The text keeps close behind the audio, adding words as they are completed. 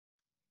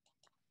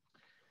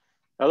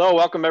Hello,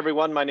 welcome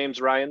everyone. My name's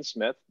Ryan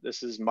Smith.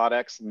 This is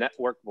ModX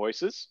Network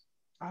Voices.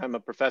 I'm a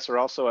professor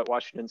also at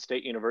Washington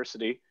State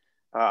University.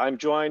 I'm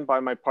joined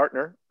by my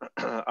partner,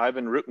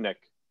 Ivan Rupnik.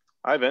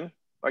 Ivan,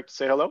 like to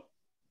say hello?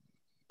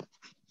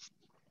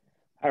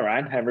 Hi,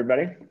 Ryan. Hi,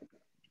 everybody.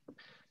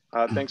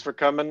 Thanks for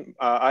coming.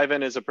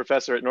 Ivan is a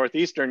professor at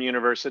Northeastern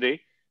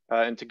University,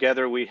 and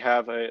together we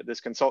have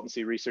this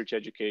consultancy, research,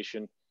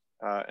 education,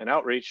 and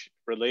outreach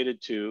related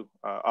to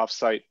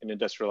offsite and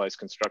industrialized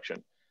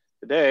construction.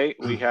 Today,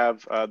 we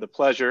have the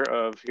pleasure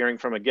of hearing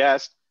from a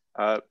guest,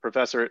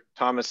 Professor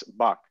Thomas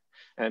Bock.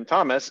 And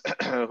Thomas,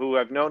 who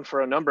I've known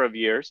for a number of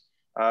years,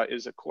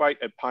 is quite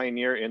a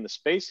pioneer in the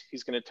space.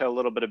 He's going to tell a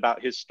little bit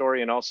about his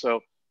story and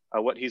also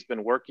what he's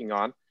been working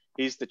on.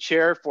 He's the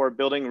chair for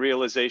building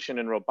realization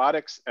and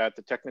robotics at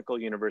the Technical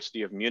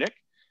University of Munich.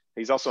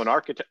 He's also an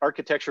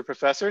architecture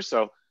professor,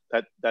 so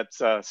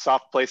that's a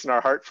soft place in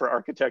our heart for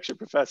architecture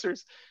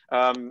professors.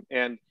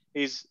 And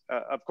he's,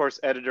 of course,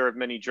 editor of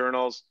many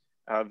journals,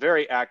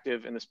 very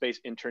active in the space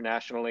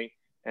internationally,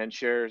 and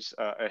shares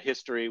a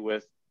history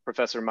with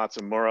Professor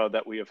Matsumura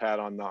that we have had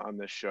on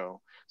this show.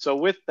 So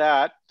with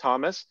that,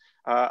 Thomas,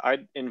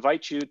 I'd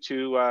invite you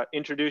to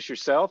introduce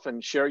yourself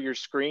and share your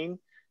screen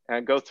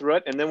and go through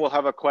it, and then we'll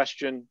have a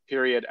question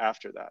period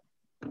after that.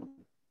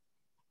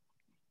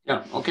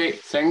 Yeah, okay,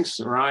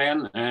 thanks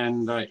Ryan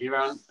and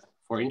Ivan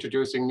for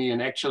introducing me.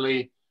 And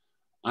actually,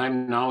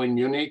 I'm now in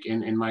Munich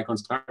in my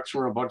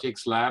construction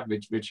robotics lab,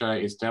 which I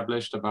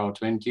established about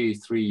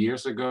 23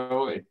 years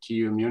ago at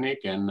TU Munich.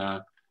 And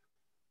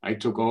I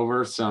took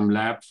over some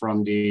lab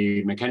from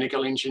the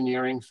mechanical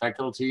engineering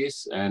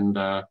faculties, and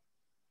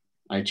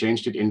I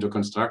changed it into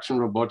construction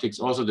robotics.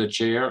 Also the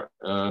chair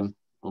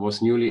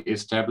was newly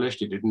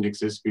established. It didn't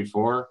exist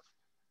before.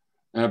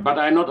 But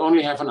I not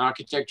only have an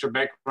architecture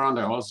background,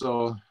 I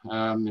also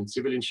in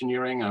civil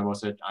engineering. I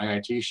was at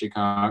IIT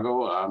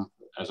Chicago.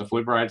 As a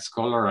Fulbright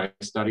scholar, I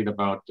studied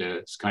about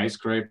the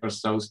skyscrapers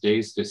those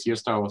days. The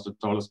Sears Tower was the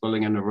tallest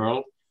building in the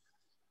world.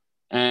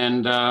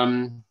 And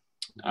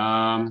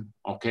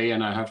okay,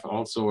 and I have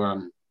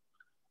also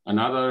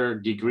another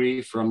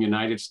degree from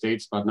United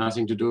States, but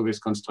nothing to do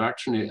with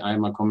construction.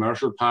 I'm a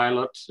commercial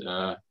pilot.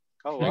 Oh,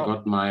 wow. I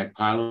got my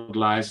pilot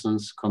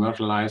license,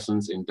 commercial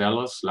license in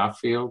Dallas, Love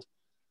Field.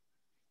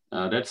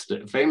 That's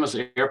the famous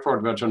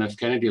airport where John F.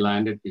 Kennedy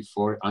landed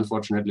before,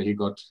 unfortunately, he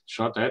got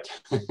shot at.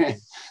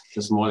 It's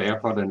a small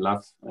airport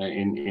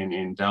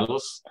in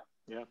Dallas.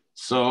 Yeah.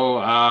 So,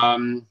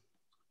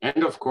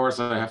 and of course,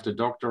 I have the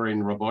doctor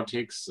in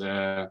robotics,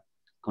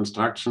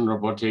 construction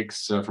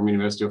robotics from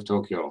University of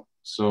Tokyo.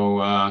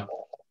 So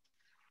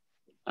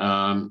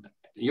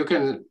you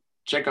can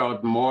check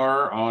out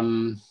more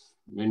on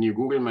when you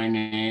Google my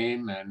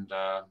name and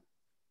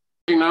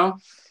now?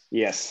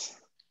 Yes.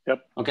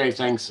 Yep. Okay,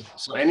 thanks.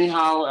 So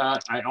anyhow,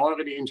 I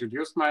already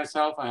introduced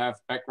myself. I have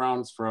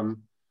backgrounds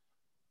from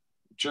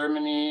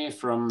Germany,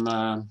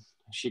 from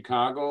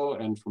Chicago,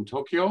 and from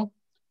Tokyo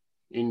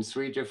in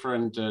 3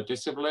 different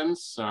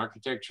disciplines: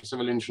 architecture,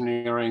 civil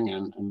engineering,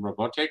 and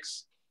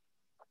robotics.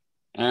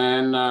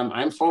 And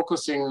I'm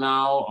focusing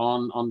now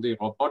on the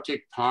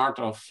robotic part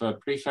of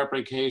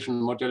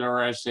prefabrication,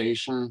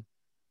 modularization,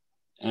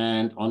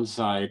 and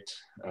on-site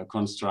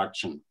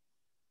construction.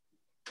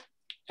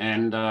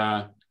 And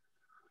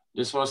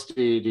this was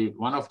the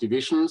one of the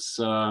visions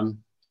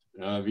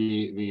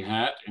we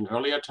had in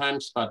earlier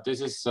times, but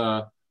this is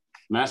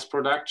mass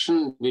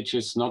production, which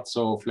is not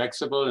so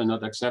flexible and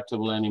not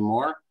acceptable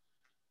anymore.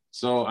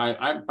 So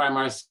I by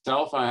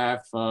myself, I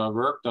have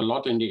worked a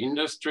lot in the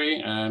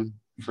industry.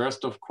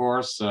 First, of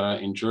course,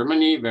 in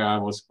Germany, where I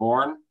was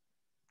born.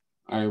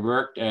 I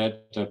worked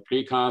at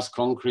precast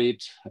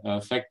concrete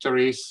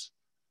factories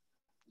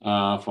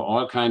for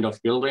all kind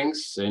of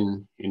buildings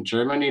in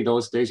Germany.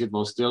 Those days it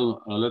was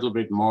still a little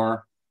bit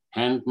more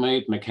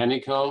handmade,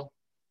 mechanical.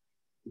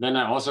 Then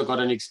I also got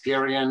an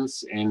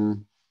experience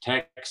in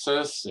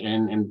Texas.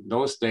 In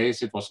those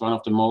days, it was one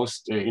of the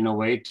most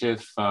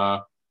innovative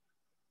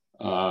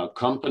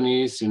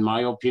companies, in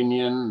my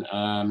opinion.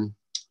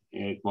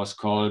 It was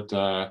called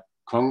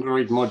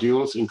Concrete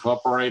Modules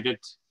Incorporated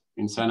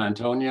in San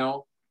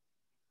Antonio.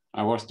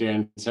 I was there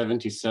in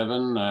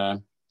 '77,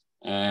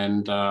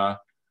 and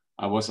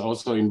I was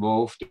also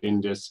involved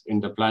in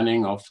the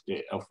planning of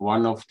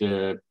one of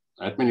the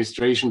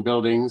administration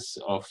buildings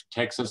of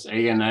Texas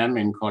A&M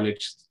in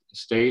College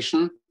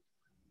Station.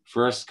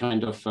 First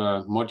kind of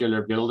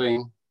modular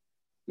building,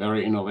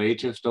 very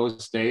innovative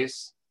those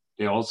days.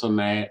 They also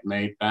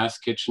made bath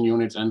kitchen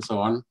units and so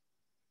on.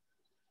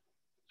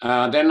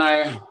 Then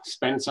I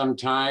spent some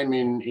time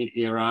in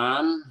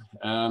Iran.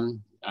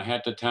 I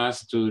had the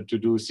task to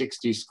do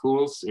 60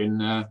 schools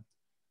in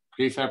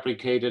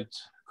prefabricated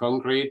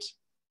concrete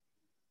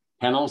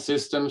panel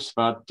systems,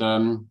 but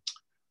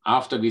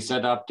after we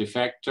set up the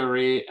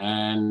factory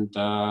and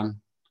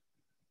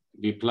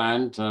we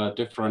planned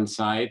different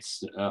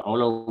sites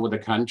all over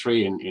the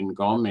country in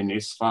Qom, in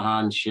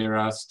Isfahan,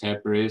 Shiraz,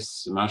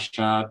 Tabriz,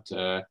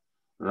 Mashhad,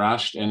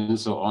 Rasht, and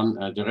so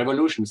on. The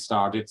revolution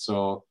started,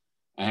 so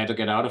I had to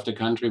get out of the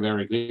country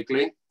very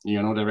quickly.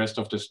 You know the rest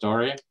of the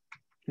story.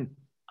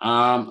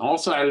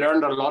 Also, I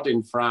learned a lot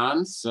in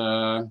France.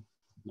 I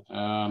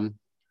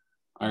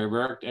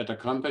worked at a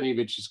company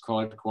which is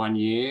called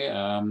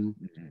Coignier.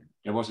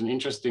 There was an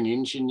interesting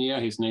engineer.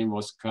 His name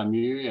was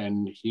Camus,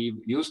 and he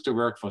used to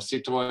work for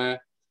Citroën.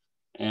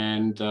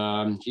 And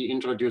he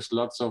introduced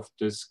lots of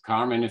this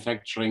car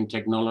manufacturing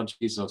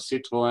technologies of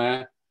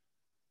Citroën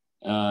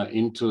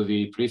into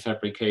the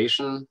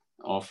prefabrication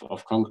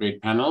of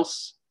concrete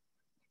panels.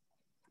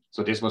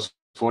 So this was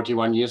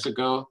 41 years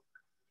ago.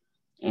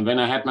 And when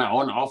I had my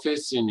own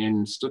office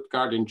in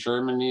Stuttgart in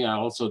Germany, I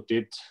also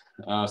did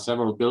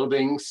several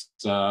buildings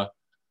all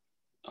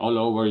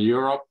over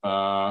Europe.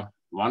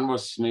 One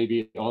was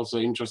maybe also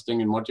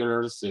interesting in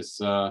modulars is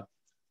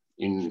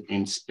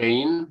in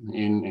Spain,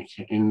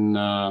 in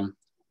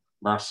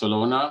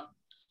Barcelona.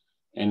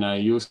 And I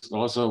used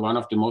also one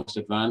of the most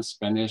advanced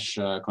Spanish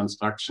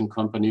construction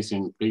companies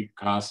in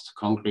precast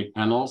concrete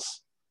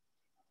panels.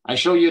 I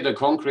show you the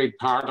concrete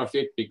part of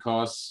it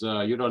because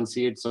you don't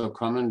see it so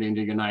common in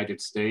the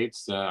United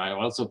States. I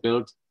also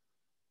built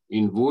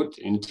in wood,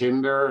 in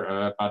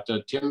timber, but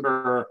the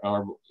timber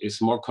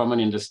is more common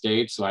in the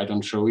States, so I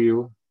don't show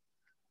you.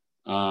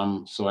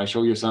 So I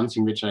show you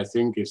something which I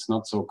think is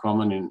not so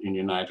common in the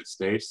United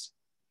States.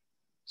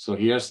 So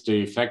here's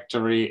the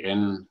factory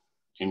in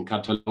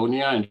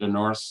Catalonia, in the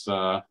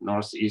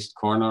northeast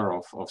corner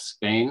of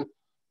Spain.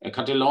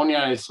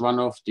 Catalonia is one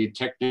of the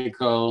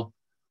technical,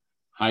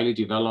 highly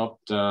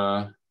developed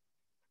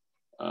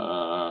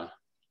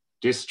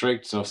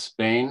districts of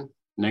Spain,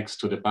 next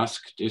to the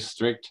Basque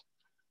district.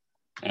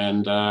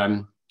 And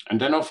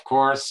then, of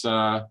course,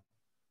 I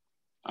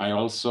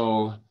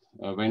also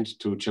went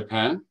to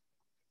Japan.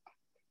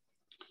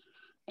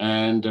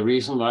 And the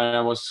reason why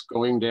I was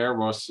going there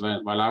was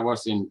while I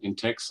was in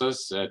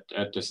Texas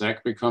at the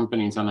Zachary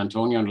company in San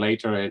Antonio and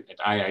later at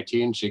IIT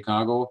in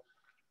Chicago,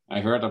 I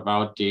heard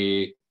about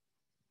the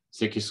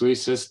Sekisui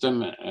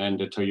system and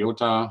the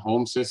Toyota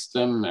home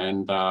system.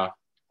 And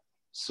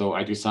so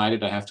I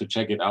decided I have to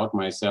check it out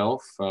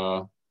myself.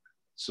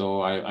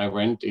 So I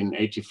went in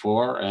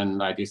 '84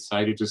 and I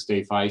decided to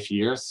stay 5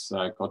 years.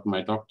 I got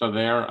my doctor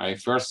there. I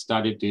first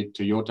studied the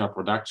Toyota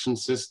production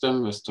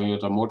system with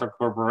Toyota Motor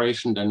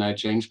Corporation. Then I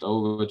changed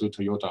over to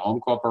Toyota Home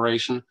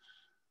Corporation.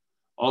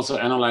 Also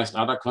analyzed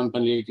other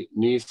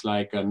companies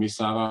like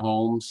Misawa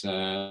Homes,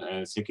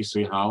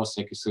 Sekisui House,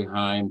 Sekisui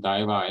Heim,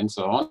 Daiwa, and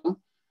so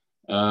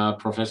on.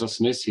 Professor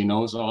Smith, he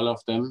knows all of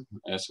them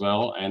as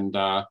well. And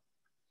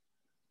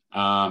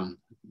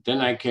then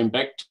I came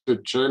back to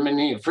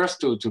Germany,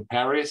 first to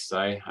Paris.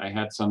 I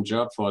had some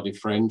job for the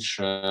French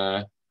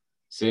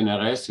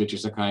CNRS, which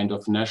is a kind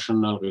of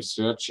national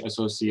research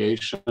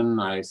association.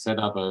 I set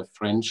up a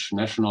French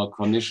national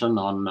commission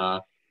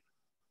on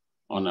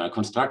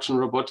construction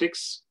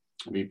robotics.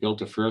 We built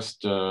the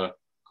first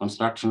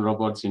construction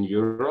robots in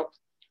Europe.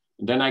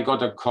 And then I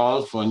got a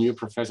call for a new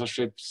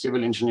professorship,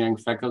 civil engineering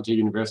faculty,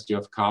 University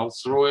of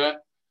Karlsruhe,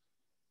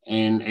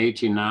 in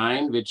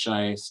 '89, which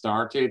I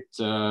started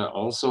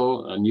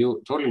also a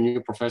totally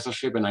new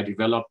professorship, and I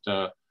developed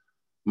a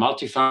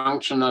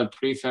multifunctional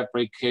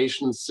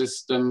prefabrication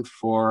system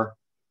for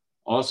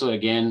also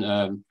again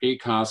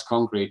precast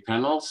concrete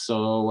panels.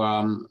 So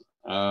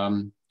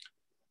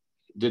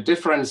the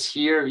difference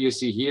here you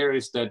see here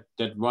is that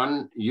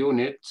one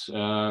unit,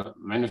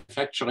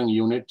 manufacturing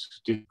unit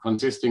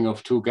consisting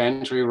of 2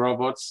 gantry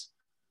robots,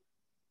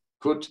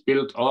 could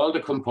build all the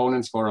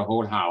components for a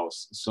whole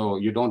house. So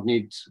you don't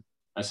need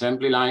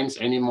assembly lines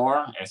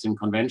anymore, as in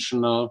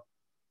conventional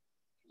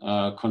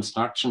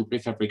construction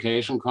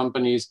prefabrication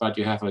companies, but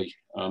you have a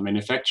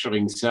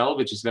manufacturing cell,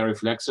 which is very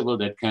flexible,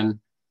 that can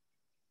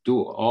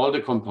do all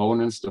the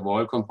components, the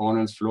wall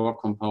components, floor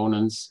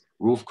components,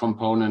 roof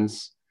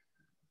components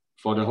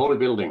for the whole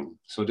building.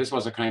 So this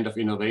was a kind of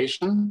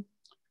innovation.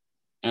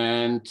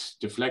 And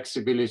the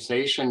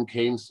flexibilization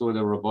came through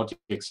the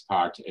robotics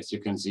part. As you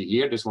can see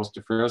here, this was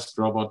the first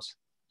robot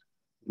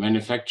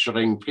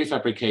manufacturing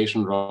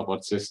prefabrication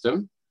robot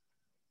system,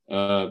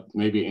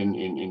 maybe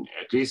in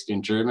at least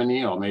in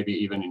Germany or maybe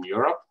even in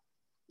Europe.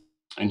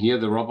 And here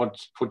the robot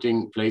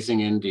placing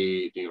in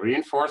the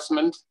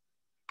reinforcement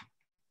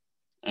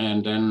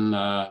and then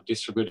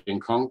distributing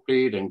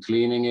concrete and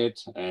cleaning it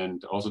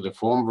and also the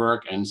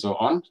formwork and so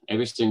on.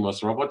 Everything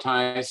was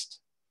robotized.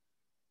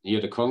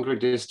 Here the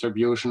concrete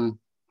distribution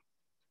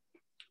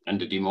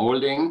and the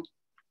demolding.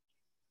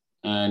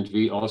 And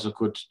we also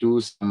could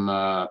do some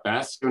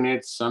bath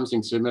units,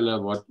 something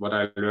similar what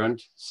I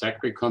learned,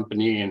 Zachary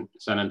company in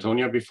San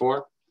Antonio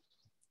before.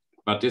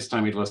 But this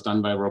time it was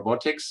done by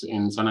robotics.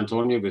 In San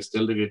Antonio, we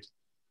still did it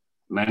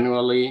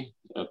manually,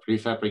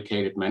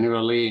 prefabricated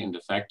manually in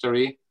the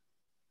factory.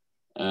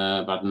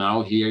 But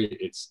now here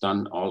it's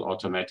done all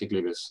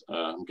automatically with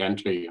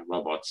gantry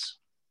robots.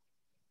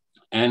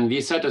 And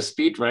we set a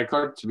speed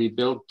record. We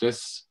built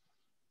this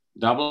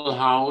double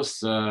house,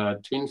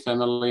 twin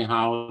family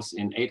house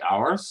in 8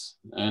 hours.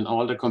 And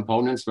all the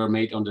components were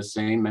made on the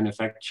same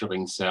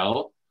manufacturing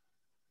cell,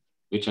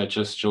 which I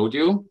just showed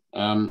you.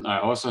 I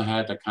also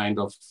had a kind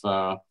of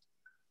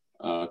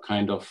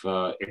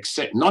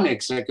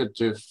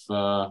non-executive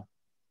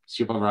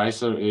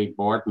supervisory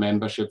board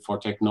membership for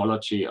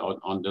technology.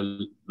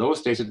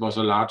 Those days, it was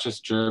the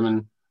largest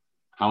German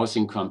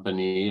housing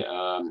company.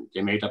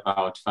 They made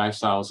about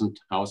 5,000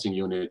 housing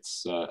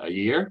units a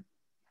year.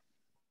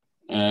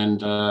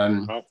 And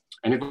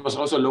it was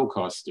also low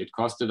cost. It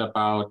costed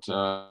about,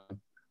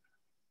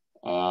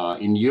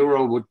 in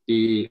euro would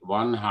be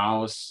one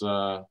house,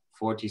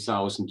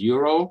 40,000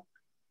 euro,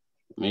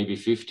 maybe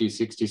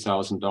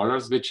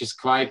 $50,000-$60,000, which is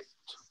quite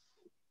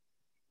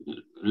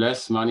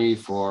less money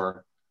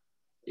for,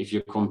 if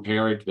you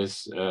compare it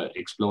with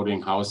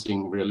exploding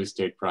housing real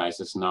estate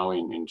prices now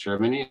in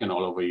Germany and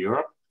all over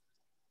Europe.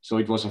 So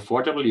it was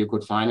affordable. You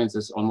could finance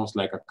this almost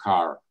like a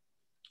car.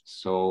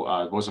 So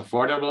it was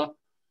affordable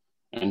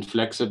and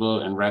flexible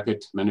and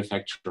rapid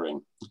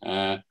manufacturing.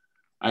 I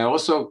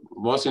also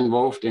was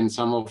involved in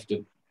some of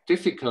the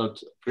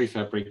difficult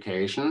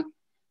prefabrication.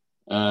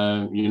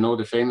 You know,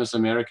 the famous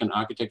American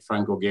architect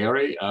Frank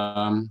Gehry.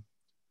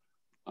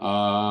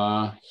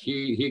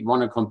 He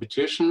won a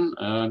competition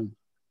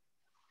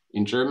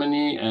in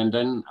Germany, and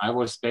then I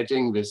was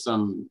betting with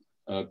some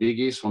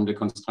biggies from the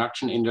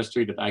construction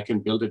industry that I can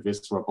build it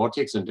with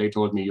robotics, and they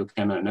told me you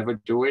can never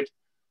do it.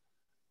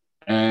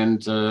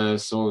 And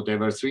so there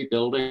were 3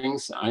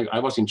 buildings. I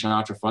was in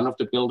charge of one of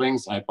the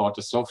buildings. I bought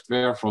the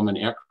software from an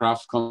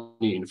aircraft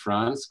company in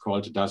France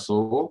called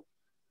Dassault,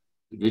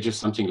 which is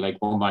something like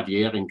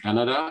Bombardier in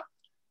Canada.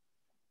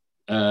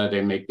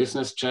 They make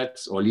business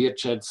jets or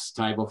Learjets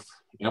type of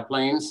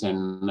airplanes.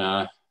 And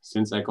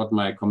since I got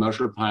my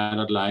commercial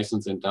pilot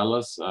license in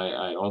Dallas,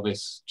 I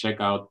always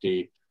check out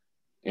the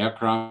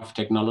aircraft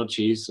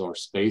technologies or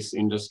space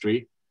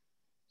industry.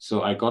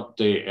 So I got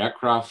the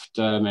aircraft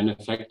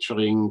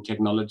manufacturing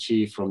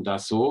technology from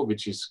Dassault,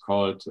 which is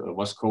called,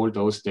 was called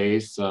those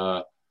days,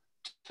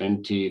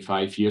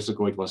 25 years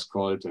ago, it was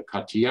called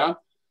CATIA.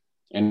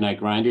 And I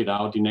grind it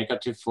out in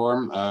negative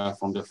form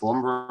from the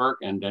formwork,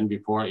 and then we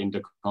pour in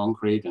the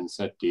concrete and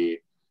set the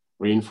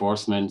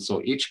reinforcement.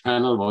 So each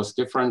panel was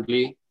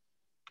differently,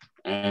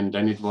 and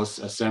then it was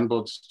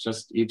assembled,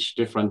 just each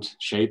different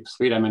shape,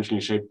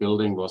 3-dimensionally shaped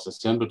building was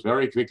assembled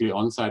very quickly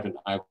on site, and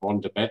I won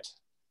the bet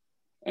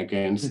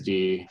against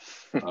the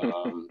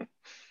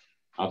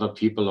other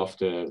people of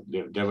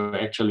they were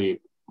actually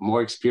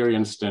more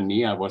experienced than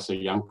me. I was a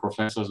young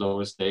professor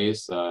those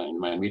days in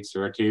my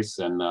mid-30s,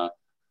 and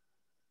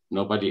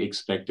nobody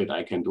expected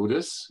I can do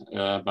this.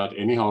 But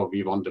anyhow,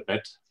 we won the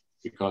bet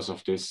because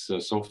of this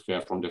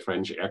software from the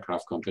French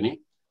aircraft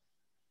company.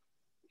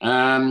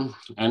 And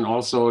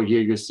also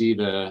here you see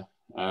the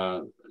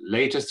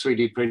latest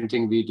 3D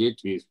printing we did.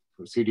 We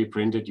 3D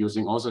printed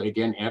using also,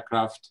 again,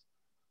 aircraft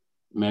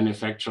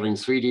manufacturing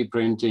 3D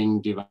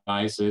printing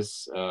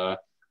devices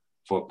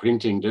for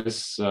printing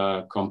this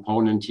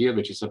component here,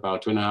 which is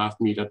about 2.5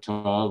 meters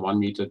tall, 1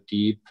 meter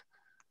deep,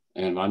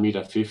 and 1.50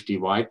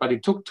 meters wide. But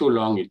it took too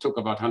long. It took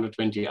about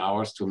 120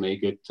 hours to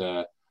make it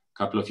a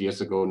couple of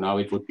years ago. Now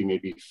it would be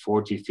maybe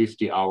 40,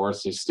 50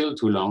 hours. It's still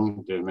too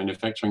long. The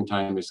manufacturing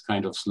time is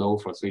kind of slow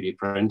for 3D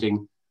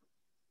printing.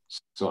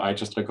 So I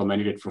just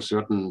recommended it for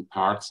certain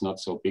parts, not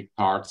so big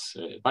parts.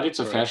 But it's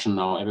a fashion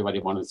now. Everybody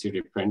wants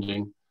 3D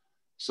printing.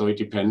 So it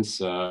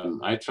depends.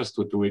 I just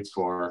would do it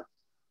for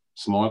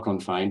small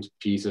confined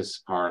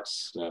pieces,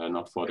 parts,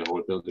 not for the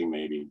whole building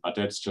maybe, but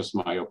that's just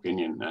my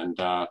opinion.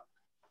 And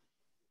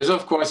this,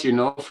 of course, you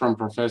know from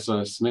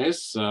Professor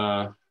Smith,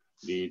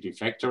 the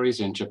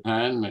factories in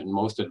Japan and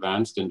most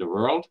advanced in the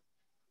world.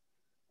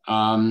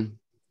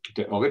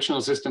 The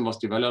original system was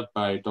developed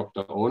by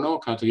Dr. Ono,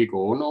 Katsuhiko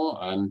Ono,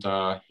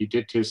 and he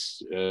did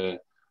his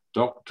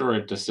doctor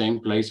at the same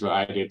place where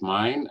I did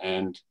mine.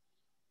 And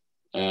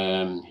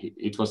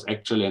it was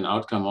actually an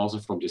outcome also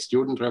from the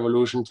student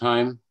revolution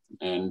time.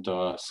 And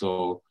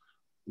so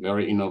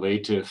very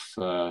innovative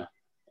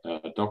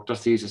doctor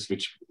thesis,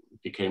 which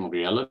became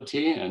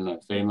reality, and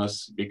a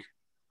famous big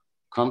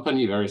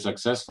company, very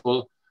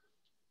successful.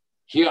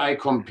 Here I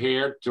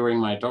compared during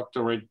my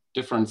doctorate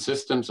different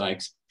systems I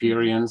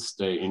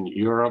experienced in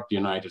Europe,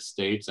 United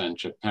States, and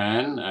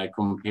Japan. I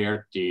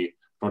compared the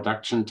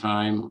production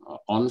time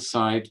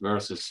on-site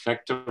versus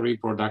factory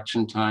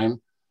production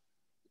time.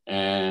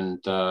 And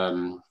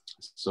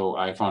so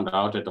I found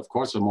out that, of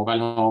course, a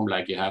mobile home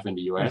like you have in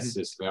the US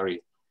is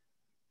very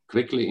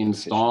quickly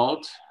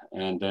installed.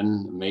 And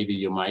then maybe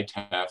you might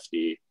have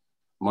the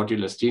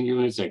modular steam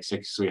units like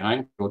Sekisui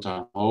Hein,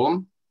 Toyota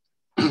Home,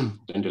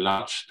 then the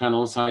large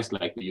panel size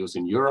like we use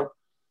in Europe.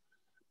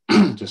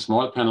 The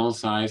small panel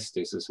size,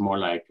 this is more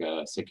like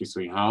a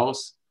Sekisui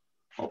house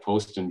or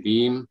post and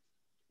beam,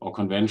 or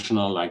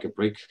conventional like a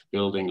brick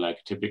building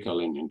like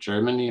typical in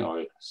Germany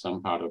or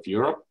some part of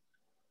Europe.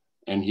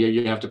 And here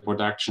you have the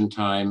production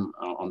time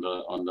on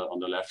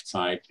the left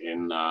side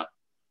in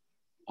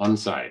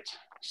on-site.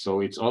 So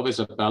it's always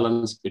a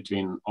balance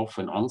between off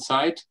and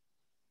on-site.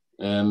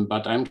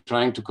 But I'm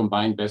trying to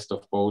combine best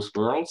of both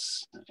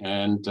worlds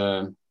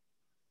and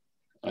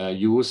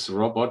use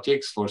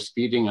robotics for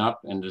speeding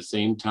up and at the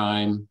same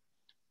time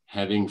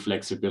having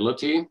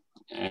flexibility.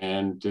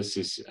 And this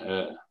is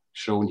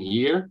shown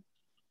here.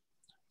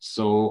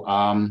 So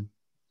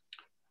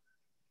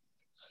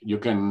you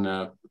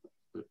can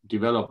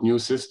develop new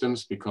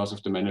systems because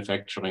of the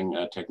manufacturing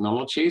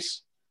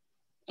technologies.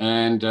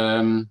 And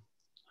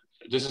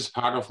this is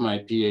part of my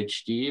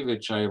PhD,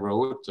 which I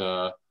wrote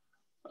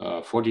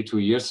 42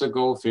 years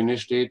ago,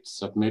 finished it,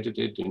 submitted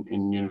it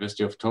in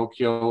University of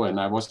Tokyo. And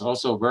I was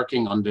also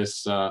working on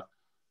this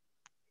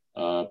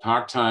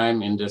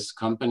part-time in this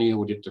company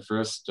who did the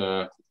first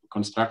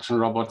construction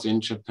robots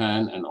in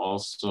Japan and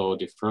also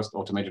the first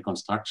automated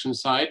construction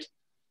site.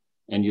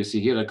 And you see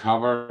here the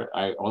cover.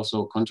 I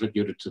also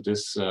contributed to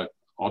this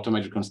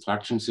automated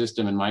construction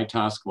system, and my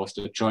task was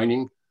the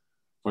joining,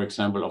 for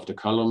example, of the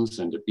columns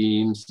and the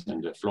beams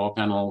and the floor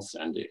panels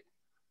and the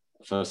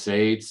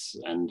facades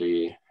and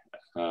the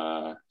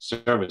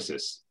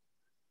services.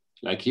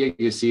 Like here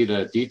you see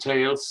the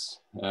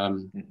details.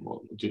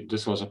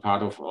 This was a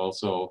part of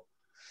also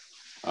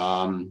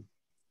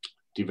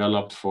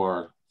developed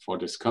for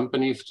this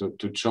company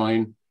to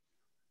join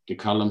the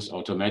columns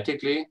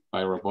automatically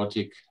by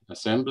robotic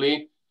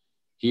assembly.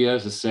 Here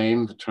the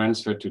same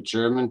transfer to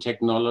German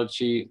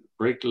technology,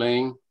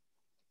 bricklaying.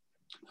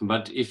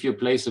 But if you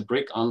place a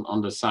brick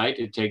on the site,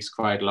 it takes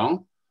quite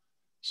long.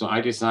 So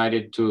I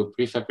decided to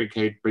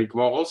prefabricate brick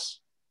walls.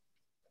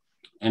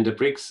 And the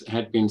bricks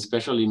had been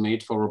specially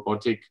made for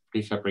robotic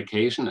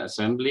prefabrication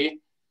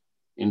assembly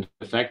in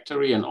the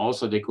factory. And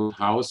also they could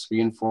house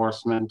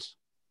reinforcement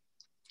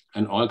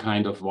and all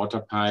kinds of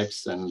water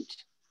pipes and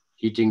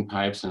heating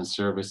pipes and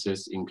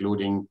services,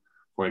 including,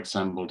 for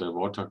example, the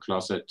water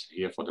closet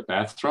here for the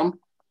bathroom.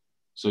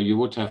 So you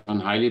would have a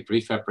highly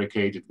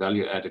prefabricated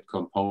value-added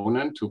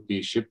component to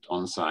be shipped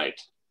on site.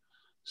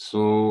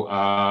 So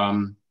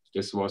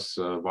this was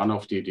one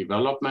of the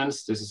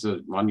developments. This is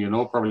one you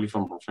know probably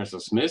from Professor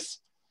Smith.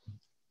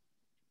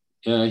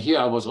 Here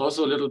I was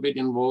also a little bit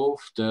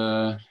involved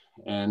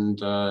and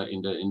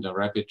in the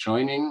rapid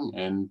joining.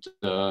 And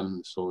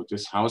so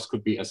this house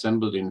could be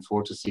assembled in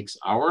 4 to 6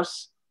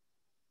 hours.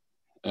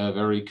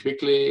 Very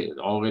quickly,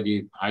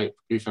 already high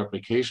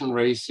prefabrication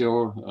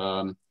ratio,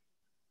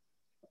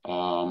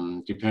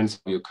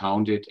 depends how you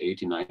count it,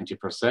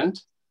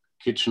 80–90%.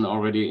 Kitchen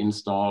already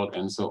installed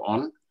and so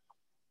on.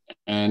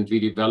 And we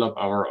develop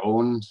our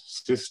own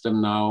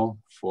system now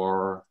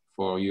for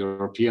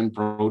European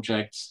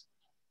projects,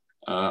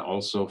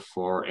 also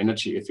for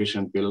energy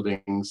efficient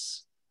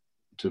buildings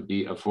to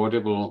be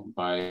affordable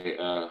by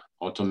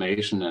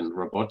automation and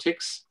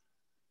robotics.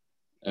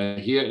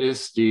 Here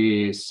is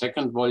the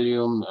second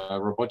volume,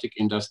 robotic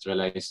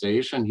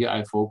industrialization. Here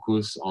I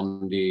focus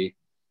on the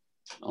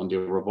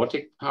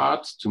robotic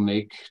part to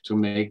make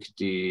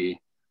the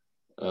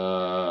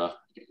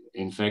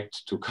in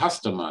fact to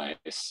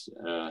customize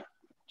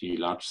the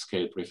large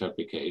scale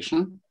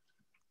prefabrication.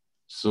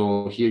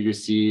 So here you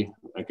see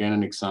again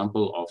an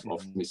example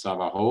of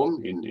Misawa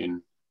Home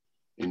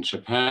in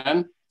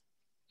Japan.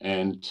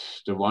 And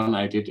the one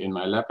I did in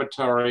my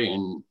laboratory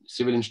in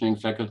civil engineering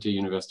faculty,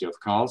 University of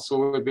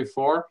Karlsruhe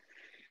before.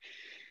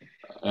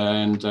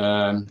 And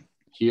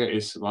here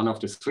is one of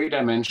the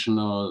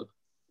 3-dimensional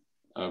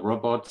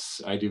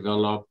robots I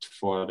developed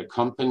for the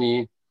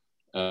company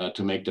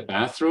to make the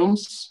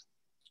bathrooms.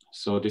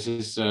 So this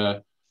is,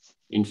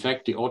 in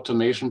fact, the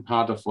automation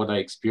part of what I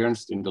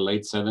experienced in the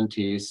late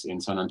 70s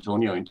in San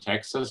Antonio in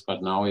Texas,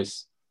 but now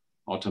is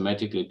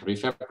automatically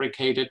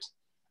prefabricated.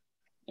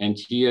 And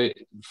here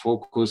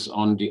focus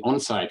on the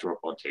on-site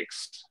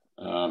robotics.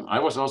 I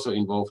was also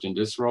involved in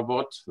this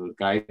robot, the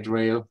guide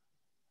rail,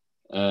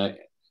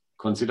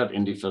 considered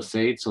in the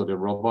facade, so the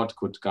robot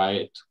could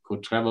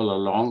travel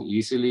along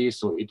easily.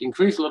 So it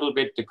increased a little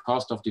bit the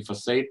cost of the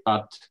facade,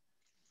 but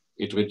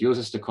it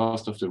reduces the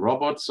cost of the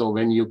robot. So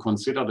when you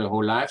consider the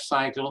whole life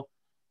cycle,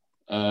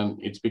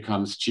 it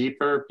becomes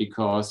cheaper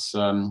because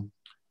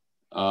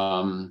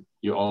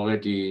you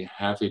already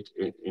have it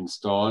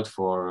installed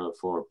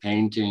for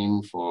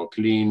painting, for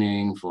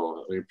cleaning,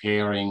 for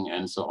repairing,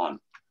 and so on.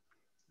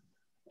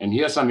 And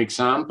here's some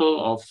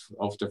example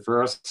of the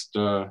first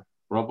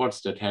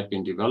robots that had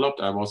been developed.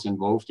 I was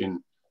involved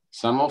in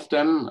some of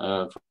them.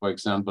 For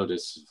example,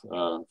 this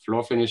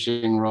floor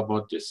finishing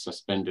robot, this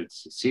suspended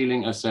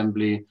ceiling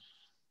assembly,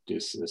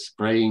 this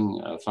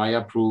spraying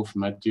fireproof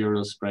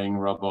material spraying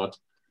robot,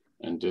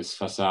 and this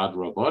facade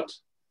robot.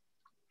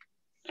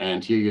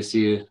 And here you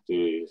see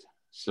the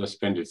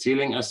suspended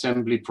ceiling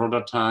assembly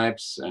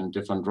prototypes and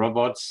different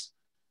robots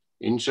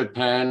in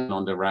Japan.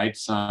 On the right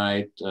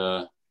side,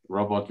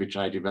 robot which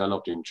I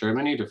developed in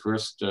Germany, the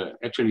first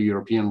actually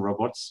European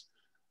robots.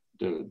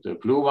 The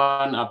blue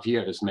one up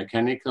here is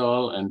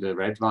mechanical and the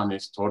red one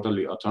is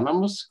totally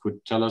autonomous,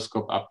 could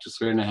telescope up to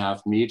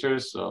 3.5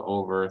 meters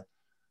over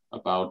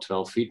about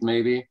 12 feet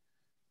maybe,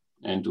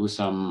 and do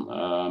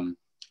some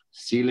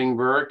ceiling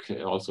work,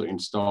 also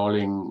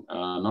installing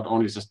not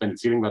only suspended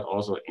ceiling, but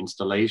also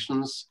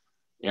installations,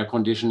 air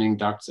conditioning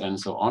ducts, and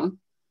so on.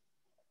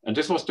 And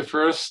this was the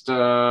first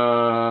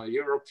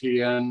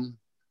European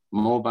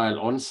mobile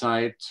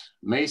on-site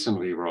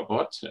masonry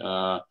robot.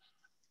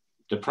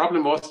 The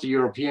problem was the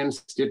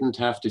Europeans didn't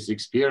have this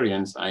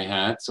experience I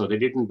had, so they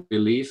didn't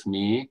believe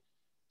me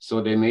So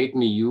they made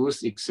me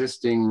use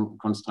existing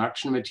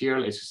construction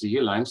material, as you see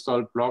here,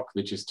 limestone block,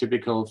 which is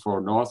typical for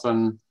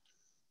Northern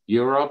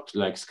Europe,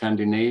 like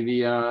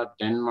Scandinavia,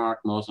 Denmark,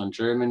 Northern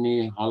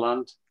Germany,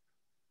 Holland.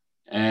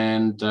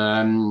 And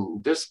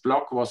this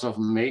block was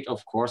made,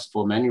 of course,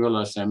 for manual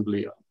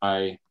assembly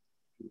by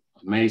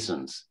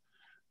masons,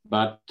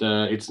 but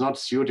it's not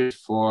suited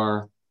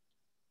for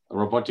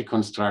robotic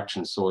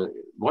construction. So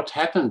what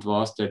happened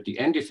was that the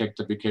end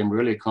effector became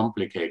really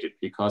complicated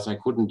because I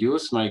couldn't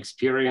use my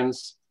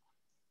experience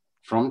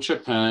from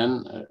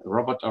Japan,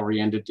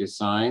 robot-oriented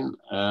design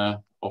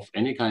of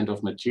any kind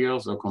of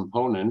materials or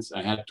components.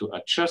 I had to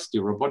adjust the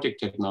robotic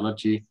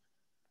technology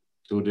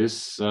to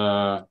this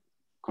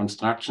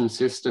construction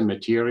system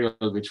material,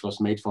 which was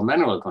made for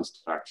manual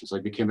construction. So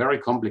it became very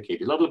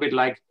complicated, a little bit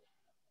like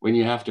when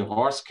you have the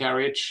horse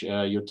carriage,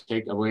 you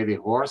take away the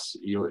horse,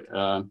 you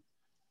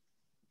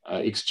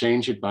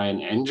exchange it by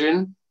an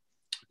engine,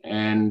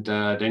 and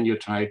then you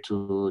try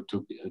to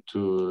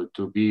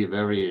be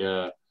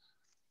very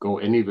go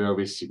anywhere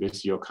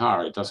with your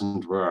car. It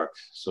doesn't work.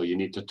 So you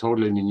need a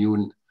totally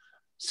new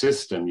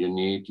system. You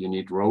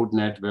need road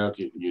network.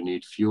 You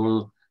need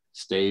fuel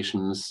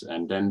stations,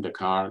 and then the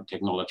car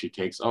technology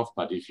takes off.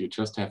 But if you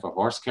just have a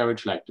horse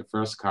carriage, like the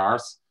first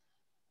cars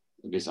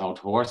without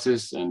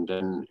horses, and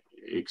then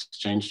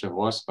exchange the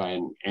horse by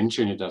an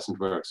engine, it doesn't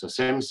work. So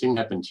same thing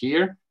happened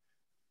here.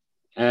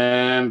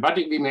 But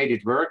we made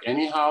it work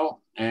anyhow.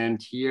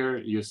 And here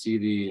you see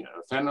the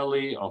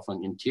family of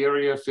an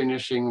interior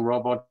finishing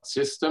robot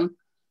system,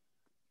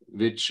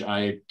 which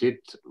I did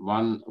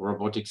one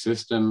robotic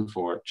system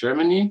for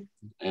Germany.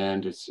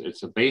 And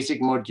it's a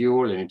basic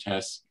module, and it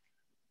has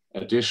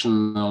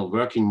additional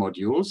working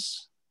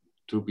modules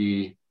to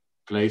be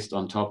placed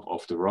on top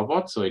of the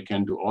robot. So it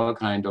can do all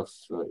kind of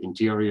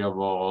interior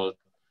wall,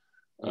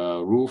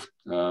 roof,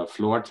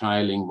 floor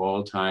tiling,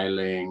 wall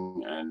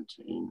tiling,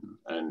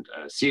 and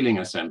ceiling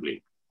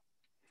assembly.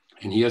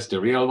 And here's the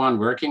real one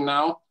working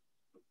now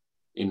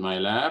in my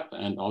lab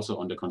and also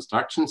on the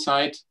construction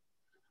site.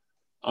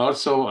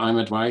 Also, I'm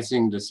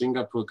advising the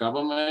Singapore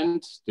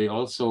government. They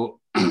also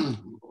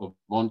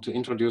want to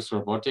introduce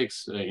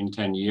robotics in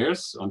 10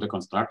 years on the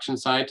construction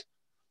site.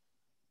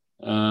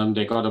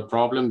 They got a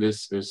problem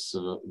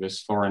with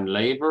foreign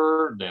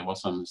labor. There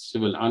was some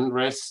civil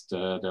unrest.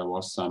 There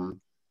was some,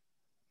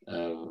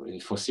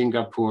 for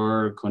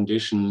Singapore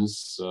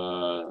conditions,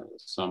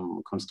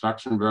 some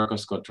construction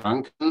workers got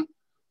drunken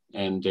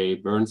and they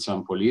burned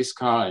some police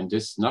car, and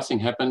nothing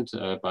happened,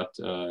 but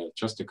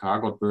just the car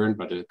got burned.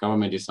 But the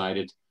government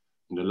decided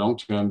in the long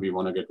term, we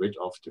want to get rid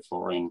of the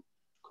foreign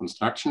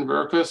construction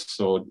workers.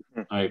 So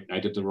I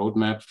did the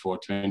roadmap for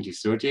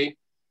 2030.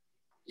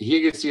 Here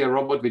you see a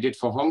robot we did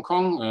for Hong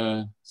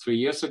Kong 3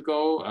 years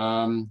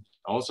ago,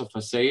 also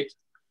facade,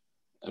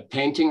 a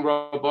painting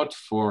robot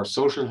for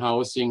social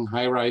housing,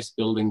 high-rise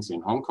buildings in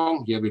Hong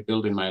Kong. Here we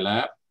built in my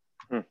lab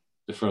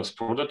the first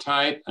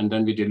prototype, and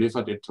then we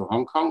delivered it to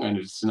Hong Kong, and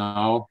it's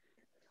now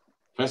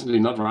presently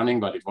not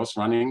running, but it was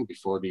running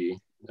before the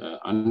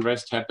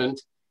unrest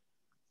happened.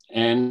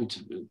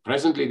 And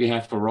presently we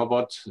have a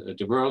robot,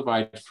 the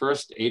worldwide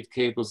first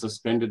 8-cable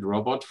suspended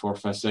robot for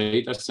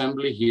facade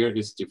assembly. Here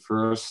is the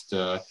first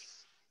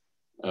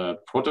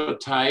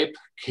prototype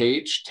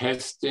cage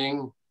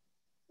testing.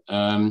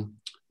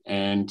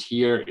 And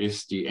here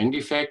is the end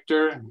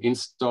effector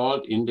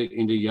installed in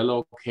the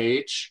yellow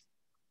cage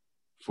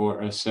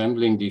for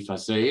assembling the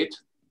facade.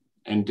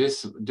 And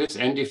this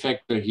end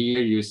effector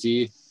here you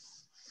see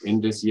in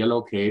this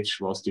yellow cage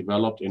was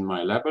developed in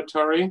my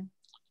laboratory.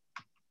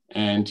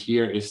 And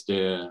here is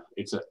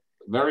it's a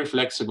very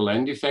flexible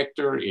end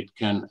effector. It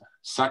can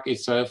suck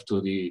itself to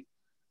the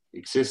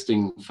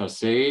existing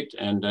facade,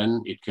 and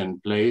then it can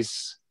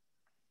place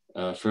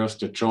first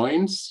the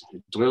joints,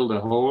 drill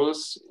the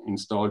holes,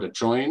 install the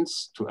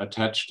joints to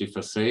attach the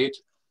facade,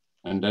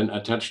 and then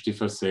attach the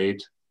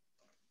facade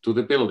to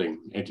the building.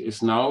 It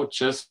is now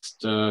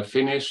just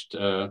finished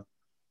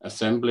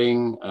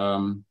assembling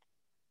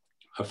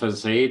a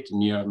facade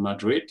near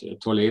Madrid,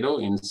 Toledo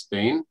in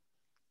Spain.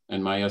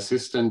 And my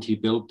assistant, he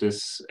built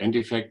this end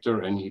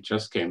effector, and he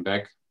just came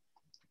back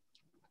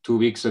 2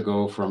 weeks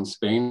ago from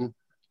Spain,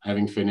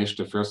 having finished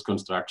the first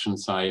construction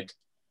site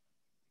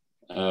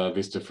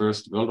with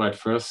the worldwide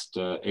first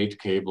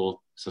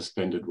 8-cable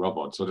suspended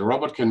robot. So the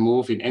robot can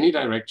move in any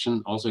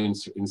direction, also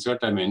in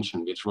third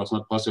dimension, which was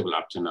not possible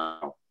up to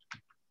now.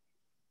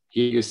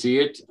 Here you see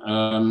it,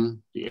 the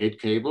 8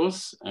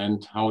 cables,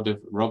 and how the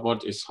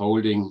robot is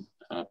holding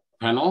a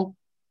panel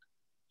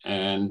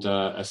and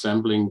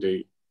assembling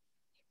the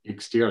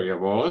exterior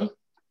wall.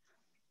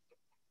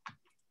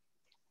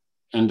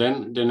 And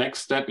then the next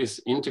step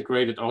is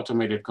integrated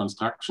automated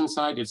construction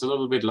site. It's a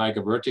little bit like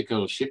a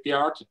vertical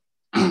shipyard.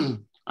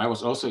 I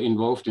was also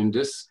involved in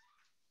this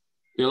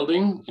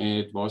building.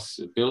 It was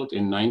built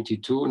in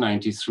 92,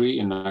 93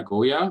 in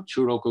Nagoya,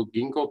 Churoku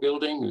Ginko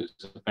building.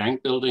 It's a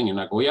bank building in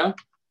Nagoya.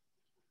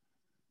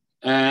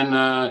 And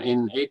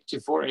in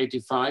 84,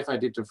 85, I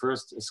did the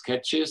first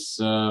sketches.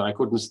 I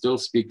couldn't still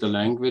speak the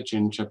language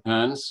in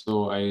Japan,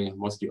 so I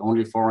was the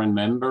only foreign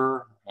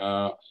member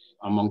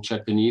among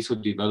Japanese who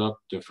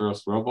developed the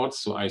first robots.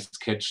 So I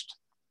sketched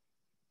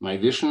my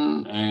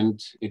vision,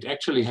 and it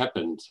actually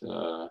happened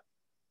a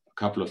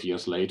couple of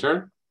years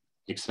later,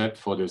 except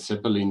for the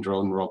Zeppelin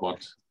drone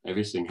robot,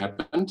 everything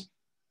happened.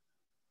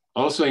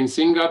 Also in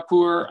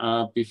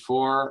Singapore,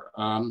 before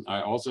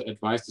I also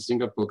advised the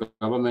Singapore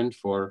government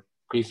for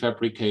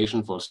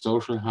prefabrication for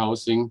social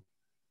housing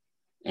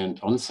and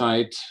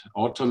on-site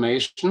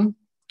automation.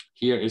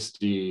 Here is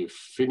the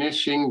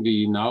finishing.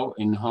 We now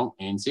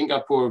in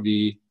Singapore,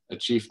 we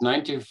achieved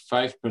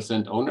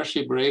 95%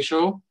 ownership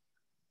ratio,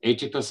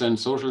 80%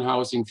 social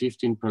housing,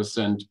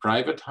 15%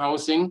 private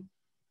housing.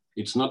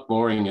 It's not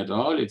boring at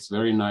all. It's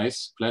very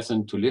nice,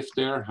 pleasant to live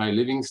there, high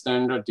living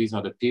standard. These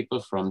are the people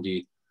from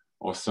the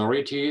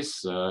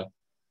authorities.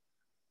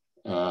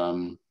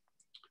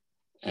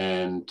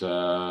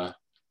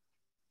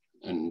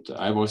 And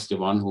I was the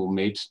one who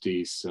made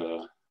these,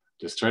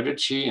 the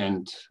strategy,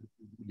 and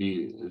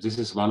this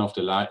is one of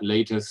the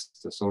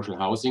latest social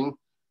housing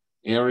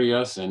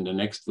areas, and the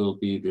next will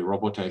be the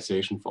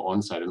robotization for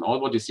on-site. And all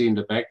what you see in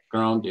the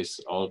background is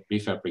all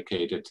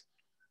prefabricated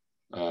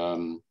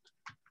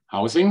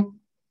housing.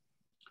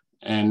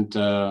 And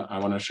I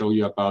want to show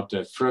you about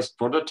the first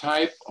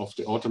prototype of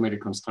the automated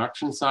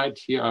construction site.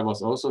 Here I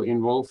was also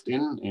involved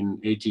in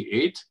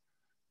 88.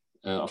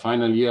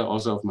 Final year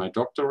also of my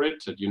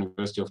doctorate at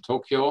University of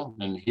Tokyo.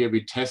 And here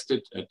we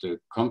tested at the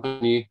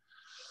company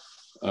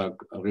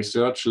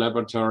research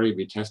laboratory,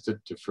 we tested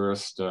the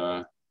first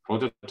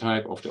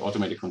prototype of the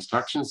automated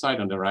construction site.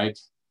 On the right,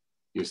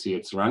 you see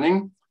it's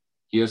running.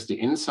 Here's the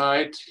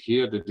inside,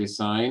 here the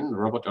design,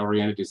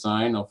 robot-oriented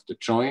design of the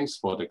joints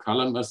for the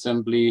column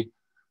assembly,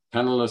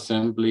 panel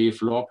assembly,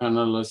 floor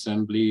panel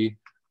assembly,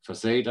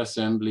 facade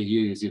assembly.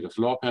 Here you see the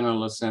floor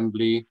panel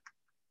assembly.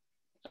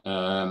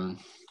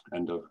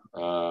 And the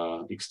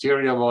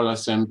exterior wall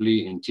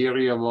assembly,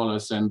 interior wall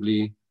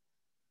assembly,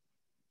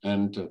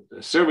 and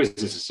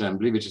services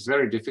assembly, which is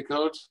very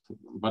difficult,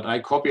 but I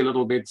copy a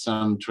little bit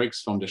some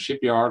tricks from the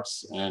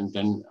shipyards, and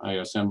then I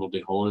assemble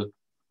the whole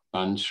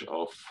bunch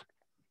of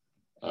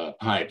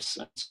pipes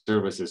and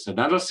services.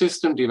 Another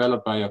system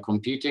developed by a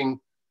competing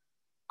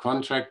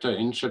contractor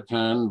in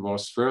Japan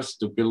was first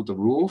to build the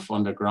roof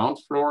on the ground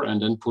floor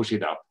and then push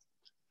it up.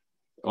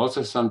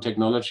 Also, some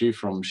technology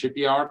from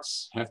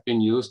shipyards have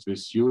been used with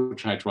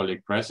huge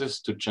hydraulic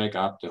presses to check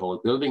up the whole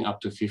building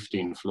up to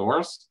 15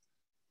 floors.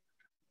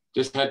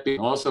 This had been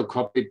also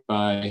copied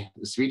by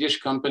a Swedish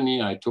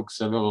company. I took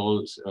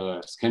several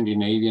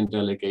Scandinavian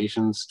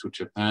delegations to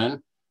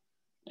Japan,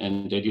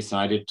 and they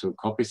decided to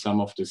copy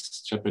some of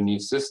this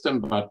Japanese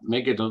system, but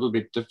make it a little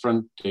bit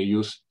different. They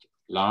used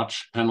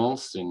large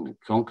panels in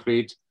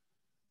concrete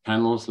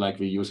panels like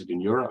we use it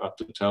in Europe, up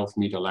to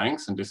 12-meter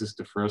lengths. And this is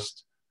the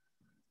first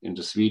in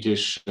the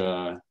Swedish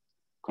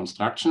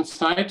construction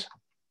site.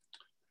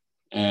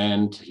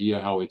 And here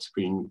how it's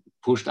being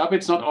pushed up.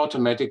 It's not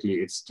automatically,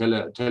 it's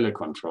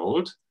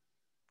telecontrolled.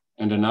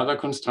 And another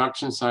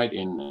construction site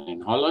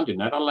in Holland, in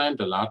Netherlands,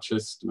 the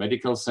largest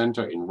medical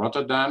center in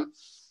Rotterdam.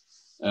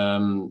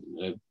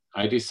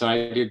 I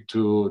decided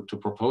to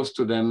propose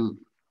to them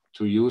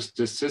to use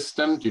this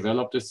system,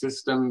 develop the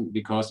system,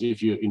 because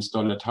if you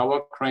install a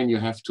tower crane, you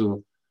have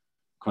to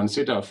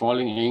consider a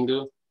falling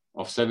angle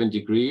of 7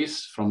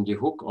 degrees from the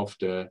hook of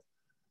the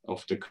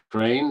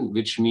crane,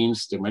 which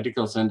means the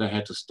medical center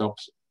had to stop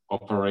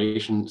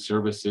operation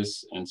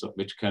services, and so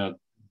which cannot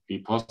be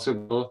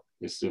possible.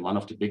 It's one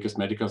of the biggest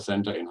medical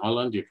center in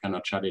Holland. You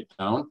cannot shut it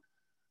down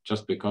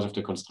just because of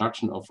the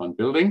construction of one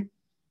building.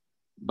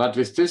 But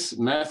with this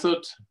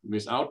method,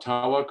 without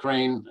tower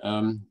crane,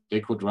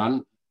 they could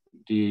run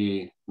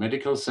the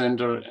medical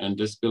center, and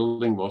this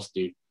building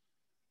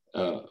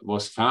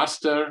was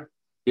faster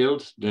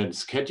built than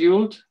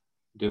scheduled.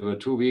 They were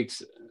 2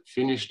 weeks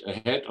finished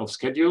ahead of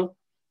schedule,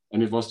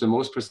 and it was the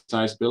most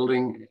precise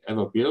building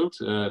ever built.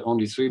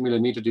 Only 3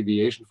 millimeter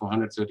deviation for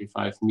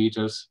 135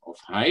 meters of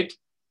height,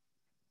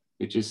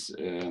 which is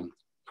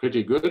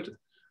pretty good.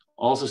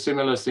 Also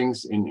similar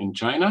things in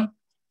China.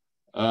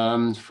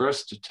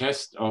 First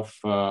test of,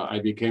 I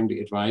became the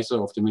advisor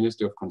of the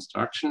Ministry of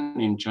Construction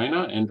in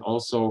China, and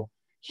also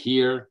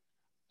here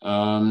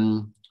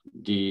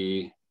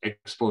the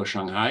Expo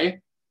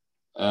Shanghai.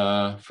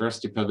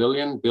 First the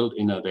pavilion built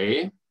in a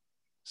day,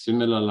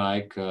 similar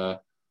like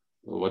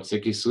what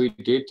Sekisui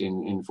did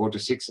in 4 to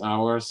 6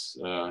 hours.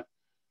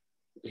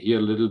 Here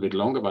a little bit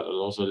longer, but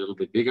also a little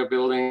bit bigger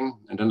building.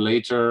 And then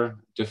later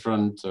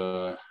different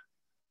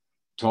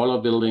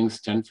taller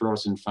buildings, 10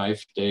 floors in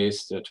 5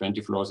 days,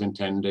 20 floors in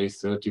 10 days,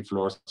 30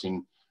 floors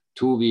in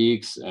 2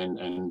 weeks,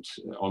 and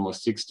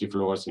almost 60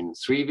 floors in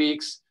 3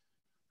 weeks,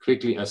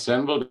 quickly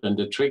assembled. And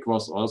the trick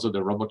was also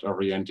the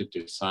robot-oriented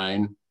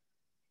design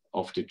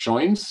of the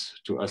joints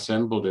to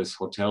assemble this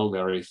hotel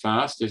very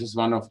fast. This is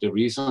one of the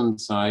recent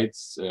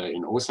sites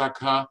in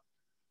Osaka,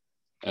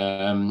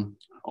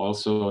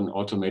 also an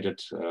automated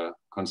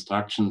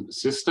construction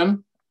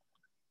system.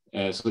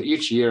 So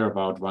each year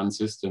about one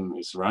system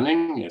is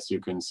running, as you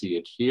can see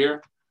it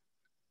here.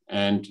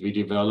 And we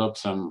developed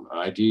some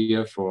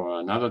idea for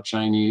another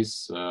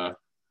Chinese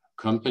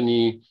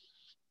company.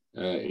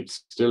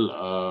 It's still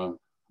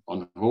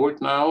on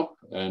hold now,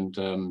 and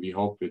we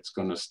hope it's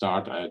going to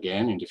start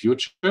again in the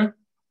future.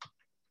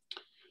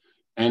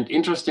 And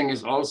interesting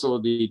is also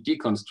the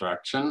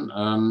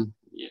deconstruction.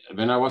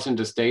 When I was in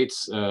the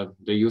States,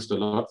 they used a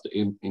lot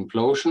in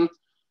implosion.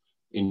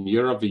 In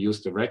Europe, we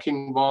used the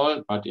wrecking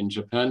ball, but in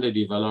Japan, they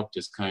developed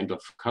this kind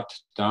of cut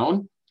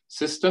down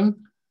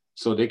system.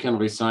 So they can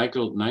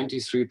recycle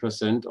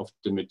 93% of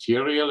the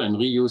material and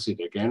reuse it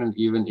again, and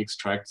even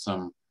extract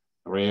some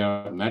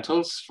rare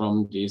metals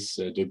from this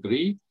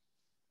debris.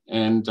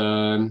 And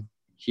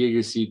here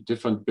you see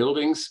different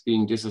buildings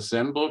being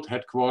disassembled,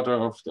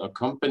 headquarters of a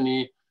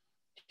company.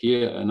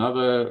 Here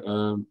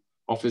another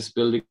office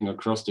building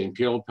across the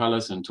Imperial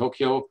Palace in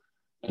Tokyo.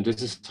 And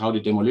this is how the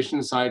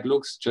demolition site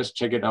looks. Just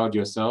check it out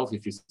yourself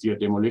if you see a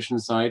demolition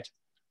site,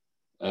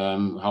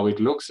 how it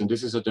looks. And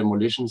this is a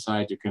demolition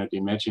site. You cannot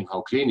imagine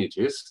how clean it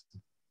is.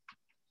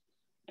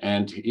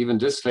 And even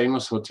this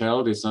famous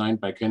hotel designed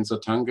by Kenzo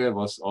Tange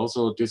was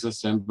also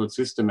disassembled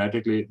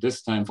systematically,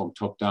 this time from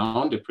top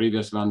down. The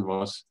previous one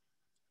was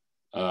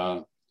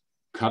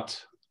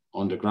cut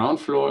on the ground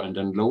floor and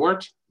then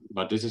lowered,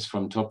 but this is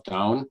from top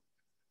down,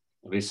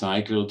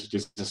 recycled,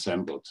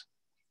 disassembled.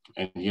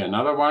 And here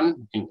another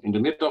one in the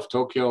middle of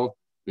Tokyo,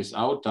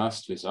 without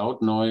dust,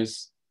 without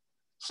noise.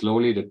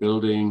 Slowly the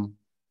building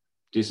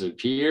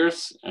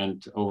disappears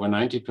and over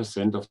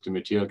 90% of the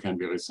material can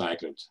be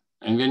recycled.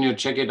 And when you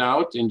check it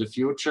out in the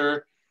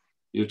future,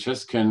 you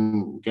just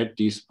can get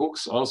these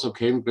books. Also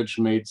Cambridge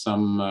made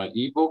some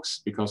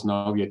e-books because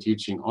now we are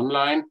teaching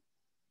online.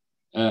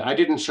 I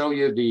didn't show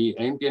you the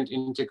ambient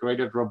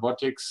integrated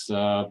robotics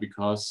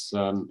because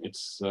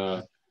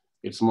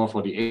it's more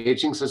for the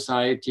aging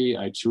society.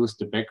 I choose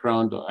the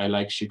background. I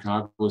like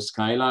Chicago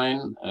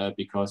skyline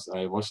because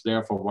I was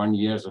there for 1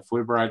 year as a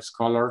Fulbright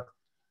scholar.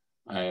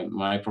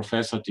 My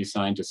professor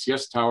designed the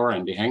Sears Tower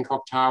and the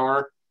Hancock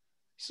Tower.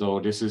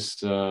 So this is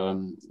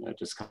the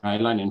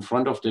skyline. In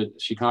front of the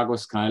Chicago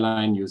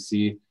skyline, you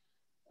see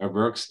a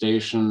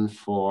workstation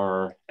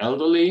for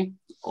elderly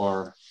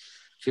or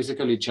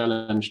physically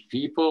challenged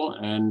people.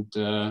 And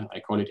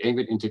I call it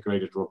ambient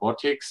integrated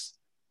robotics.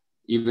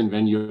 Even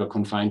when you're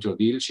confined to a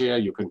wheelchair,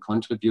 you can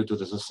contribute to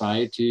the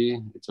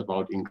society. It's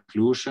about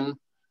inclusion.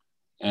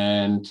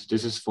 And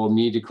this is for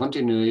me, the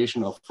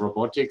continuation of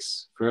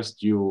robotics.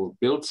 First, you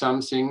build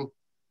something,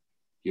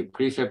 you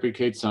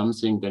prefabricate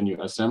something, then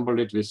you assemble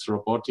it with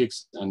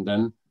robotics, and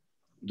then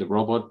the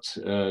robot,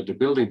 the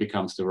building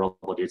becomes the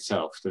robot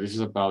itself. So this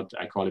is about,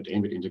 I call it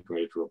ambient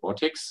integrated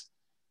robotics.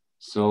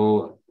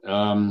 So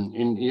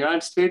in the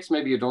United States,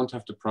 maybe you don't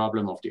have the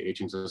problem of the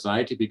aging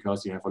society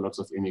because you have a lot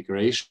of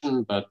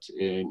immigration, but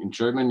in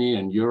Germany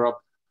and Europe,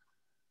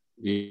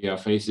 we are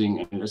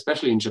facing, and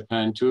especially in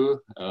Japan too,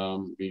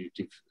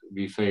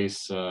 we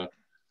face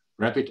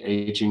rapid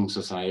aging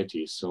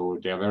societies. So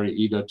they're very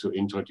eager to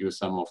introduce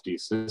some of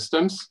these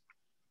systems.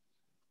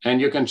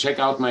 And you can check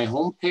out my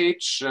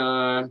homepage.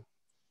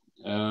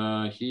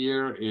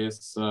 Here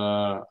is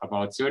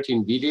about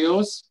 13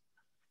 videos.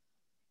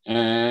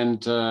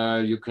 And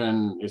you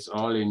can, it's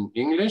all in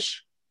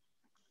English.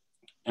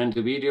 And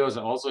the videos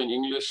are also in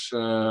English,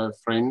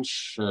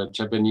 French,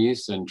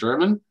 Japanese, and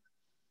German.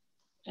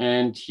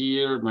 And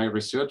here my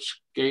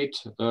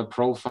ResearchGate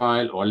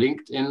profile or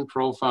LinkedIn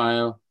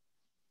profile.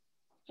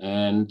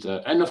 And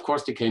of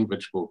course the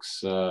Cambridge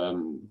books,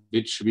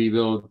 which we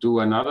will do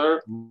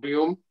another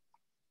volume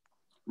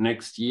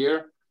next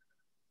year.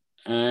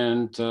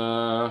 And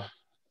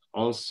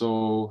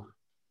also,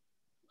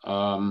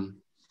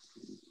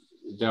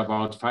 there are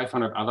about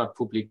 500 other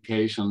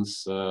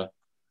publications,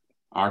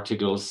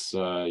 articles.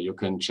 You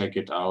can check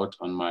it out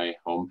on my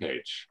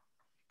homepage.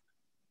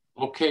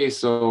 Okay,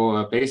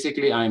 so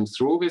basically I'm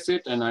through with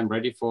it and I'm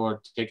ready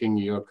for taking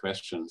your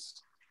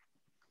questions.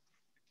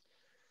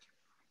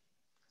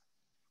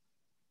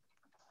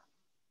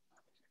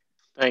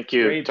 Thank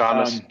you, Great,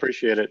 Thomas.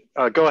 Appreciate it.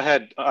 Go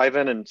ahead,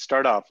 Ivan, and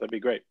start off. That'd be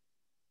great.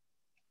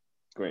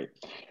 Great.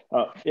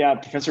 Yeah,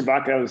 Professor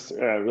Bock, that was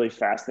really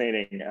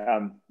fascinating.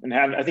 And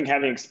I think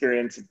having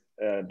experience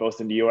both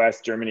in the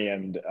US, Germany,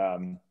 and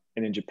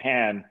in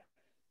Japan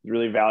is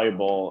really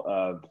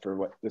valuable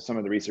for some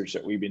of the research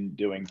that we've been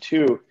doing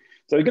too.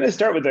 So I'm going to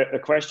start with a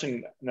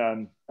question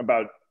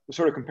about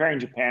sort of comparing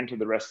Japan to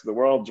the rest of the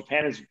world.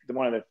 Japan is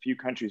one of the few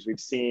countries we've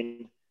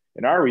seen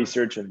in our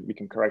research, and we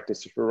can correct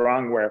us if we're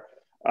wrong, where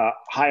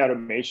high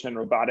automation and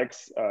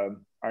robotics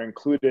are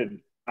included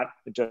not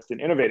just in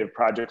innovative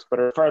projects, but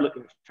are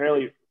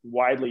fairly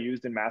widely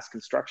used in mass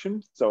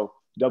construction. So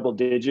double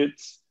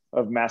digits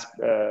of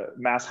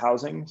mass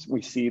housings,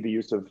 we see the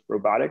use of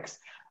robotics.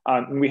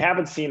 And we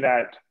haven't seen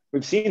that.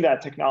 We've seen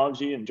that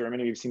technology in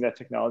Germany. We've seen that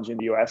technology in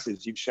the US,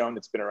 as you've shown.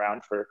 It's been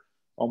around for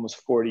almost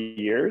 40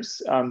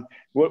 years.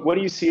 What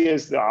do you see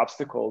as the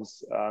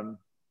obstacles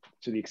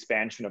to the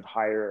expansion of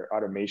higher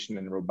automation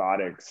and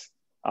robotics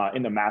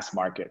in the mass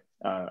market,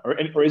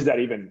 or is that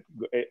even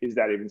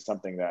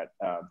something that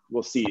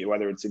we'll see,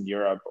 whether it's in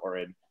Europe or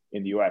in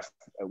the US?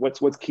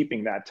 What's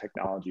keeping that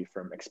technology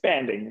from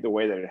expanding the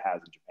way that it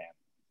has in Japan?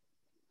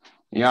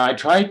 Yeah, I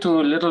tried to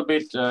a little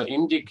bit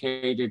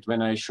indicate it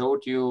when I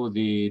showed you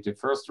the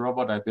first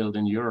robot I built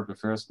in Europe, the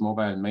first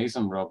mobile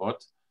mason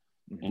robot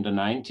in the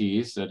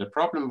 90s. The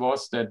problem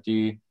was that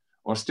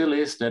or still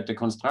is, that the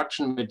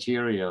construction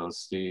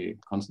materials, the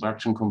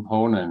construction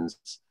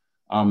components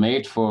are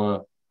made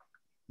for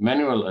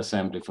manual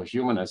assembly, for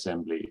human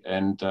assembly.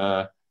 And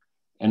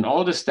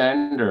all the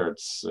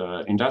standards,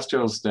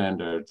 industrial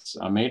standards,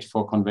 are made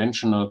for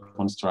conventional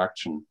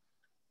construction.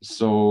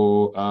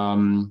 So,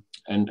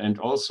 and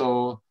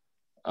also,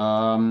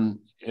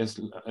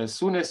 as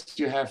soon as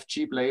you have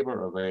cheap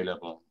labor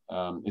available,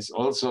 it's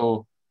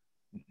also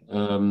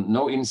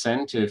no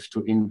incentive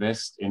to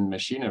invest in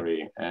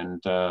machinery.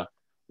 And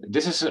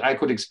this is, I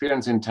could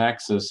experience in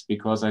Texas,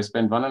 because I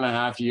spent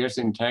 1.5 years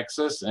in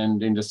Texas,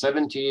 and in the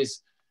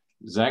 70s,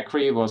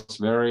 Zachary was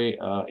very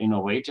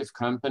innovative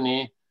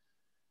company.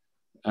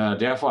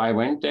 Therefore, I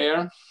went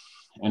there,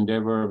 and they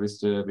were with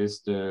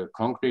the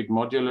concrete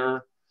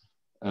modular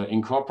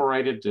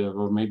incorporated. They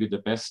were maybe the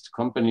best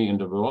company in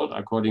the world,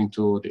 according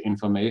to the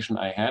information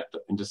I had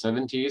in the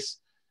 70s.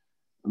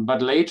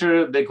 But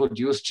later they could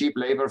use cheap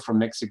labor from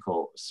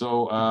Mexico.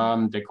 So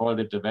they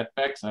called it the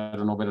wetbacks. I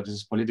don't know whether this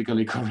is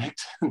politically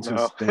correct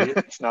to say.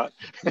 It's not.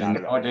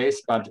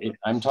 Nowadays, but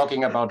I'm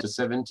talking about the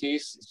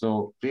 70s.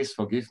 So please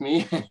forgive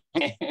me.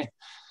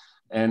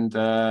 And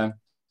as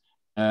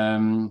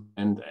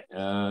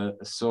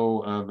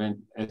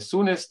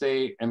soon as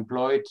they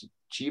employed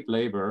cheap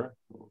labor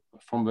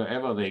from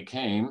wherever they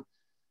came,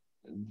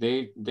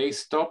 they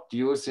stopped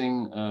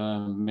using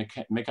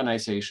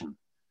mechanization.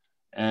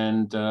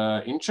 And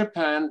in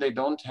Japan, they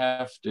don't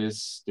have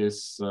this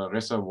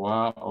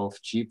reservoir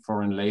of cheap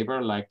foreign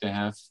labor like they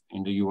have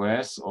in the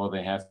US or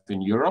they have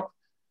in Europe.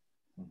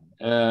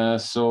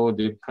 So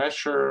the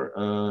pressure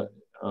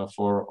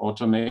for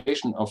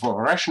automation or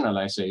for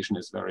rationalization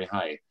is very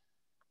high.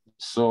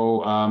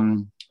 So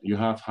you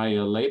have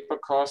higher labor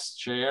cost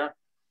share.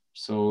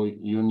 So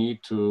you need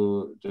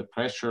the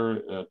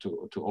pressure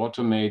to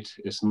automate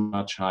is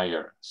much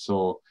higher.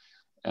 So,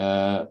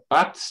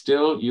 but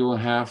still you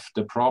have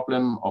the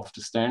problem of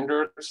the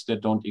standards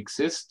that don't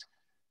exist.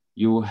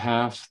 You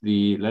have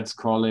let's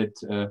call it,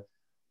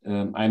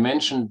 I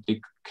mentioned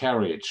the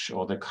carriage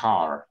or the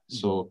car.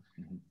 So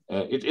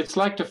it's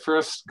like the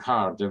first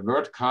car. The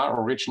word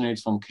car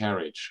originates from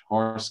carriage,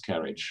 horse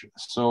carriage.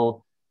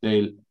 So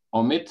they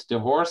omit the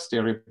horse, they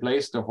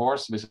replace the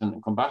horse with a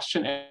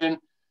combustion engine.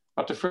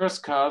 But the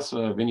first cars,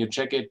 when you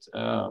check it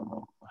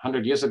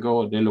 100 years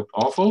ago, they looked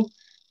awful.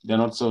 They're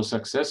not so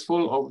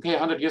successful. Okay,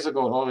 100 years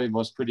ago, it already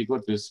was pretty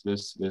good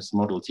with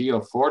Model T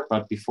or Ford.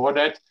 But before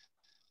that,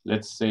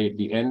 let's say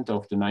the end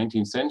of the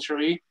 19th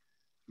century,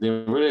 they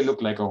really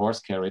looked like a horse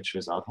carriage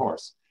without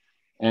horse.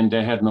 And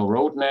they had no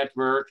road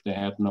network. They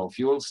had no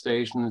fuel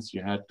stations.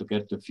 You had to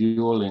get the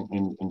fuel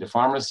in the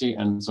pharmacy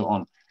and so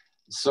on.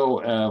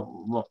 So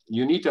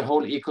you need the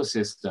whole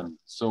ecosystem.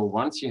 So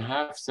once you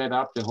have set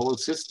up the whole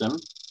system,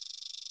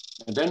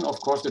 then of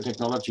course the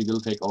technology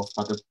will take off.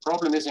 But the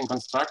problem is in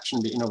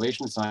construction, the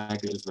innovation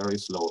cycle is very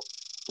slow.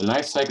 The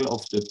life cycle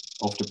of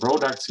the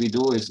products we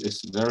do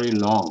is very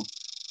long.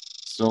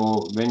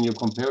 So when you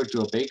compare it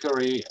to a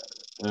bakery,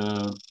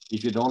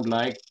 if you don't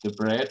like the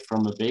bread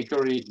from a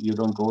bakery, you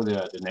don't go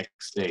there the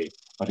next day.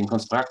 But in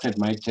construction, it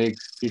might take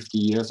 50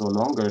 years or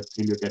longer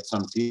till you get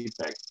some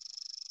feedback.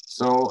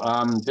 So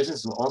this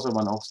is also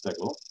one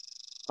obstacle.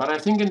 But I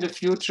think in the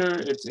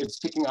future, it's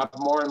picking up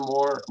more and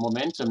more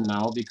momentum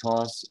now,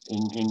 because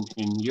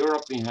in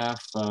Europe, we have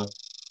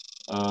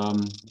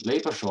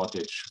labor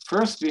shortage.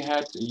 First, we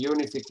had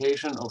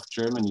unification of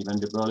Germany when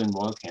the Berlin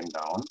Wall came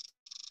down.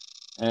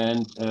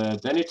 And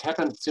then it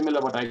happened similar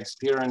what I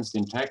experienced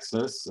in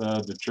Texas.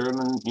 The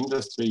German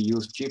industry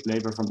used cheap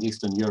labor from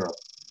Eastern Europe.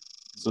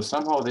 So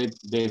somehow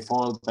they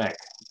fall back,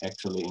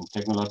 actually, in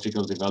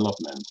technological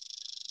development.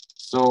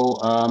 So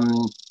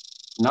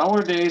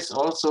nowadays,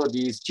 also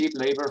these cheap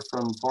labor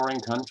from foreign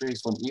countries,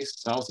 from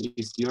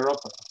Southeast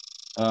Europe,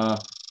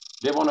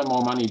 they wanted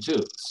more money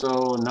too.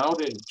 So now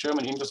the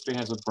German industry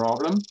has a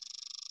problem,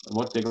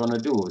 what they're gonna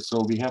do.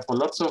 So we have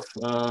lots of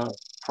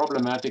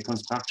problematic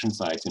construction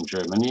sites in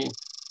Germany,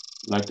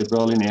 like the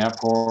Berlin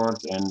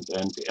airport and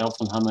the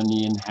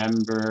Elbphilharmonie in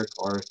Hamburg,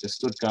 or the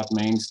Stuttgart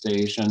main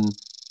station,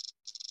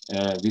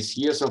 with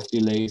years of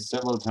delays,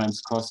 several times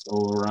cost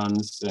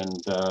overruns.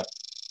 And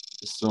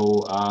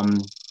so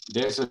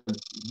there's a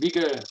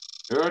bigger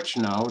urge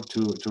now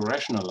to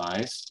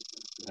rationalize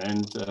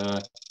and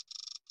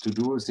to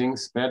do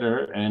things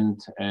better,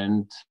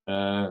 and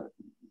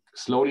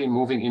slowly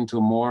moving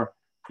into more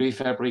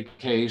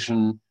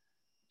prefabrication.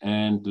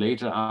 And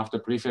later, after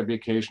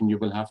prefabrication, you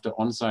will have the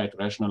on-site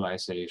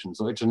rationalization.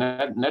 So it's a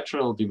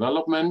natural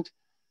development,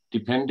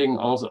 depending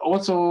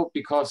also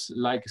because,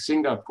 like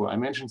Singapore, I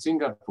mentioned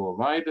Singapore.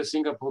 Why the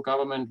Singapore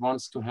government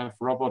wants to have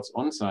robots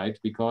on-site?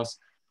 Because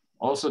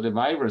also the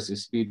virus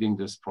is speeding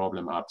this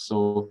problem up.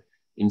 So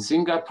In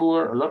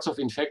Singapore, lots of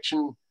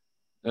infection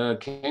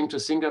came to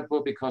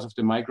Singapore because of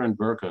the migrant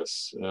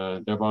workers.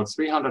 There are about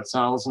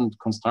 300,000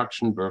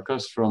 construction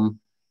workers from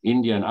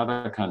India and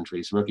other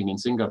countries working in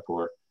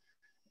Singapore.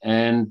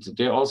 And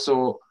they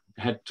also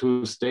had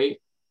to stay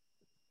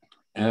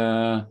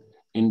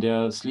in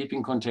their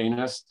sleeping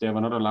containers. They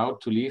were not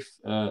allowed to leave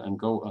and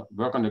go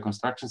work on the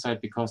construction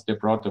site because they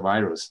brought the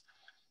virus.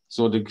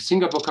 So the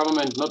Singapore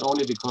government, not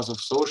only because of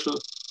social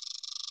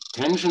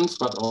tensions,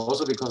 but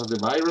also because of the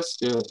virus,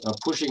 they are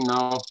pushing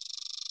now,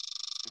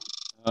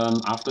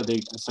 after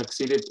they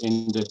succeeded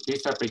in the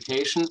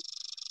prefabrication,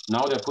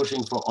 now they're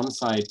pushing for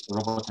on-site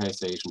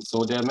robotization.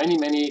 So there are many,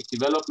 many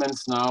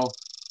developments now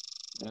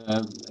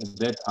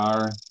that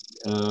are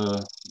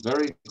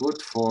very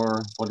good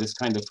for this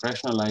kind of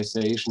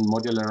rationalization,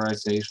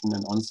 modularization,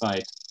 and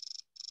on-site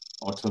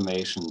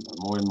automation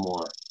more and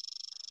more.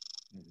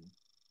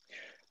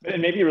 And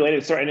maybe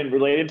related, sorry, and then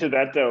related to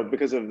that though,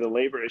 because of the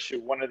labor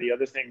issue, one of the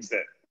other things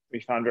that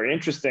we found very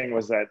interesting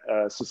was that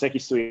Soseki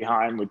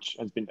Suiheim, which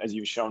has been, as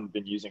you've shown,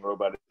 been using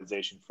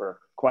robotization for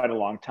quite a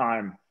long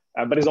time,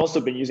 but has also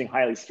been using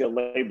highly skilled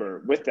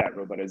labor with that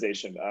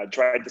robotization,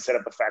 tried to set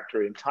up a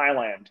factory in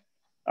Thailand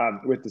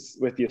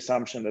with the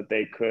assumption that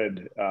they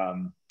could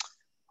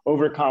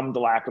overcome the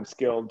lack of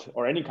skilled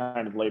or any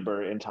kind of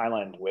labor in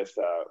Thailand with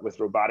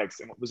robotics.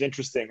 And what was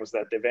interesting was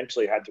that they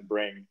eventually had to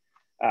bring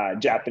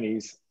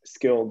Japanese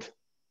skilled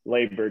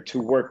labor to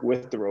work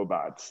with the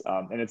robots.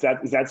 And is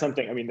that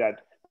something, I mean,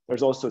 that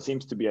there's also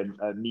seems to be a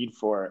need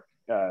for,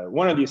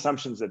 one of the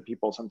assumptions that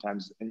people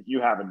sometimes, and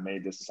you haven't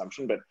made this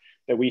assumption, but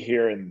that we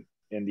hear in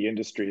the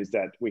industry is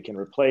that we can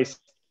replace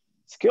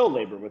skilled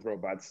labor with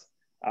robots.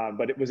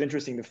 But it was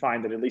interesting to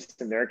find that at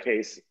least in their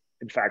case,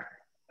 in fact,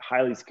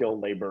 highly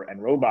skilled labor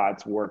and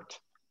robots worked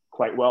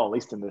quite well, at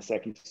least in the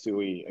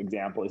Sekisui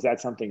example. Is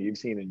that something you've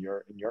seen in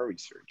your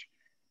research?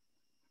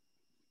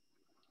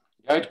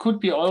 Yeah, it could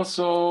be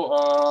also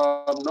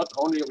not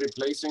only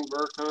replacing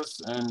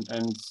workers,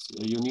 and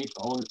you need,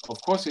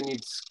 of course, you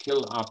need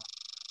skill up,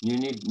 you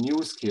need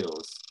new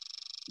skills,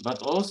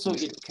 but also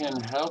it can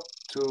help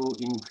to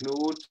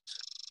include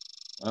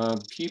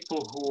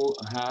people who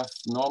have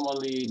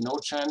normally no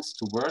chance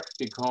to work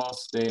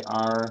because they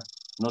are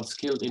not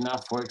skilled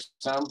enough. For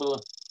example,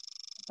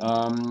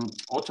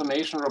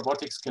 automation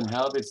robotics can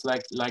help. It's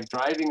like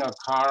driving a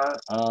car.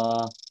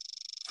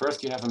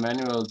 First, you have a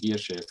manual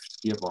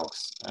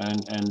gearbox,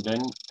 and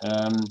then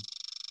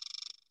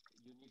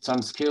you need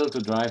some skill to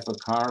drive a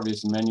car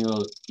with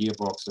manual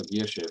gearbox or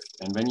gear shift.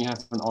 And when you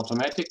have an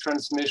automatic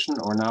transmission,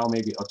 or now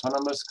maybe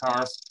autonomous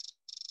cars,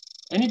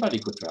 anybody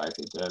could drive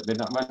it.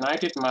 When I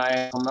did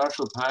my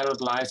commercial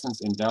pilot license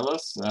in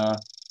Dallas,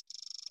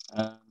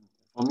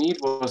 for me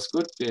it was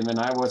good when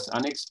I was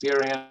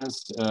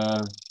unexperienced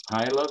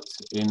pilot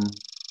in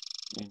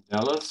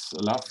Dallas,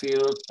 Love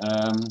Field.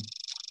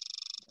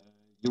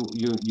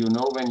 You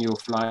know when you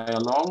fly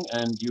along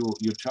and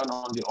you turn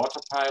on the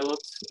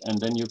autopilot, and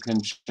then you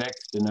can check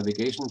the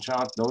navigation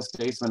chart. Those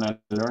days when I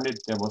learned it,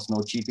 there was no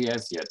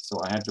GPS yet, so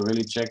I had to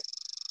really check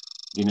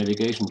the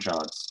navigation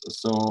charts.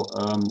 So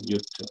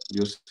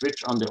you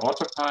switch on the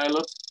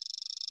autopilot,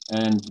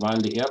 and while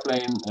the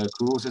airplane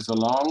cruises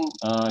along,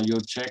 you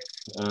check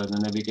the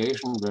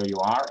navigation, where you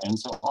are, and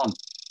so on.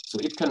 So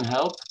it can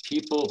help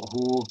people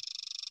who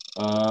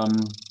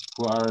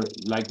are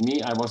like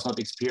me. I was not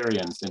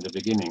experienced in the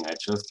beginning. I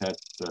just had,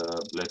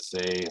 let's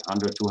say,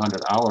 100,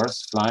 200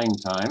 hours flying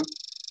time.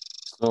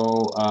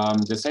 So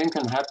the same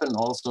can happen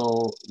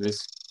also with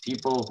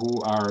people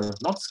who are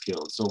not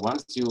skilled. So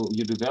once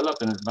you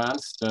develop an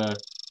advanced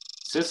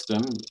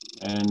system,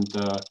 and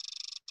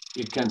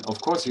it can, of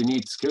course, you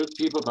need skilled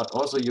people, but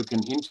also you can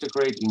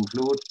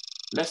include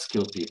less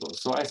skilled people.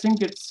 So I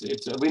think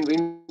it's a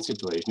win-win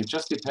situation. It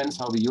just depends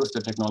how we use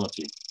the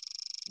technology.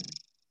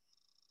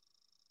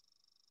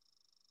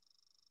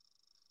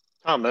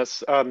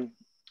 Thomas,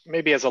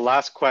 maybe as a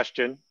last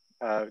question,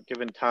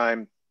 given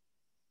time,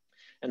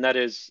 and that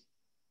is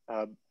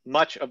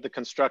much of the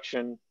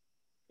construction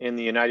in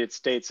the United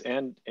States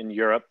and in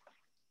Europe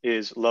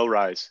is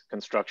low-rise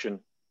construction.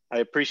 I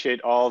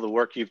appreciate all the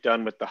work you've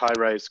done with the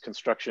high-rise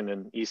construction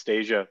in East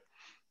Asia,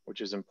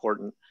 which is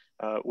important.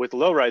 With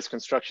low-rise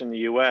construction in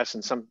the US,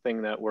 and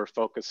something that we're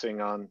focusing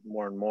on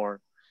more and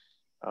more,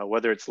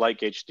 whether it's light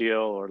gauge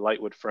steel or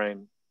light wood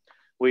frame,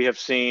 we have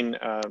seen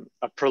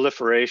a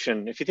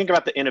proliferation. If you think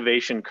about the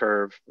innovation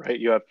curve, right?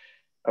 You have,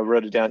 I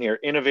wrote it down here,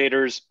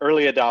 innovators,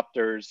 early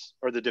adopters,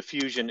 or the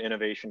diffusion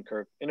innovation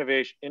curve.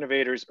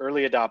 Innovators,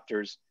 early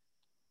adopters,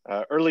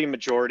 early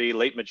majority,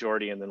 late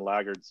majority, and then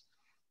laggards.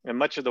 And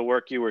much of the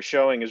work you were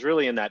showing is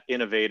really in that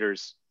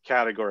innovators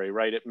category,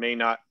 right? It may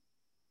not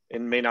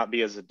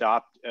be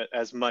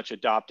as much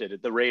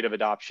adopted. The rate of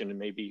adoption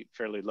may be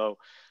fairly low.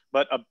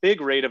 But a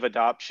big rate of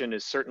adoption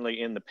is certainly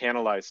in the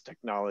panelized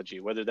technology,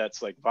 whether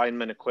that's like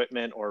Weinmann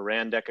equipment or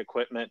Randek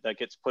equipment that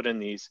gets put in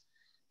these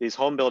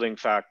home building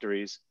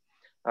factories.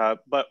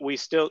 But we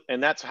still,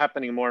 and that's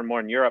happening more and more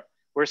in Europe,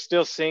 we're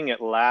still seeing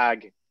it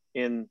lag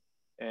in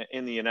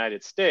the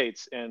United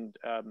States. And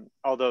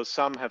although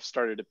some have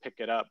started to pick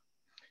it up,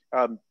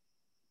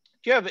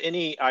 you have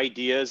any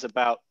ideas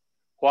about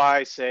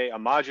why, say, a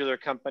modular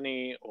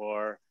company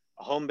or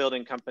a home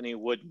building company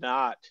would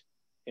not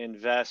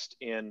invest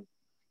in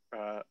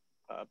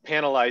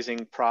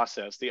panelizing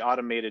process, the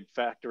automated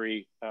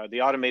factory,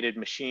 the automated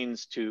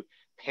machines to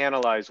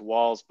panelize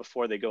walls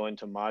before they go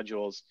into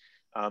modules?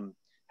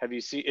 Have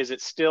you seen, is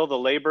it still the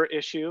labor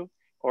issue,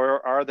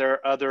 or are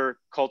there other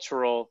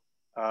cultural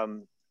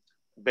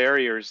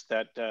barriers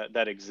that,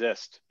 that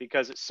exist?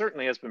 Because it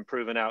certainly has been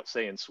proven out,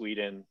 say, in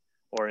Sweden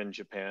or in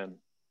Japan.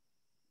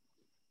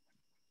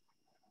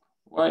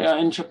 Well, yeah,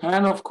 in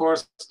Japan, of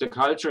course, the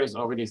culture is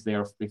already there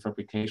of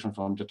prefabrication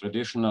from the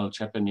traditional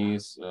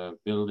Japanese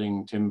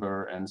building,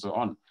 timber, and so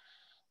on.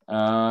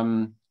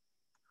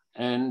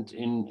 And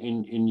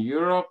in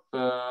Europe,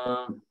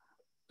 I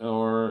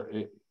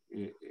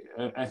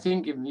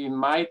think we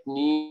might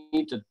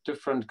need a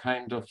different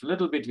kind of,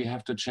 little bit, we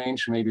have to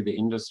change maybe the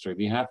industry.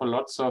 We have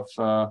lots of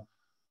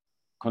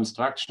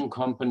construction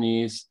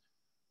companies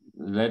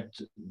that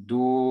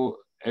do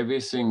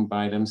everything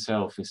by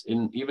themselves,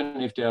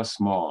 even if they are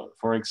small.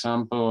 For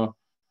example,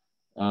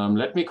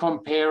 let me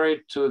compare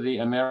it to the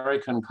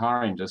American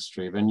car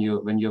industry. When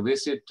you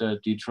visit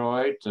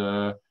Detroit,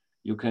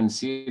 you can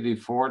see the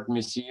Ford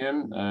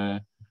Museum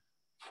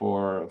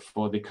for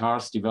the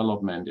cars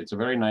development. It's a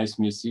very nice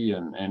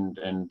museum.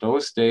 And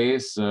those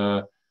days,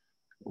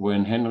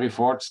 when Henry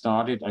Ford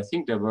started, I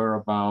think there were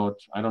about,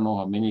 I don't know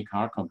how many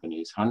car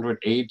companies,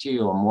 180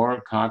 or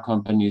more car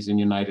companies in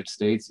the United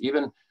States.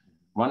 Even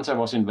once I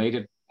was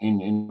invited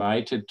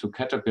to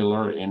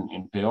Caterpillar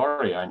in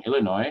Peoria, in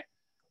Illinois.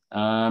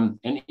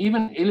 And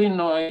even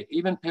Illinois,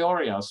 even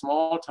Peoria, a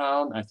small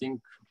town, I think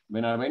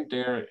when I went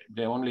there,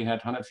 they only had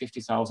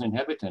 150,000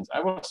 inhabitants. I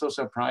was so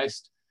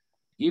surprised.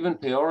 Even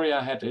Peoria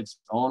had its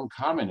own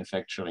car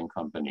manufacturing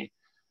company.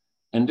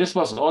 And this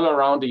was all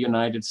around the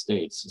United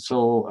States.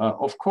 So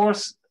of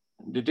course,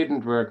 it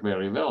didn't work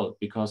very well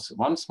because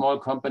one small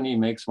company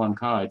makes one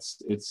car.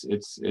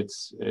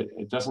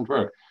 It doesn't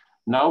work.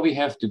 Now we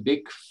have the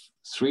big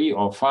 3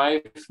 or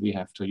 5. We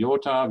have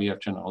Toyota, we have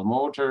General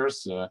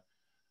Motors,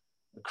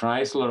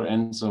 Chrysler,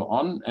 and so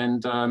on.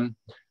 And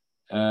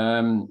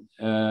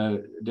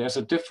there's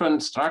a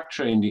different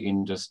structure in the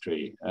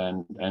industry,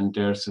 and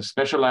there's a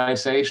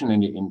specialization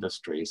in the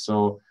industry.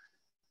 So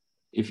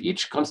if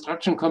each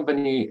construction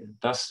company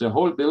does the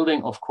whole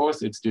building, of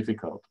course it's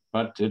difficult,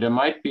 but there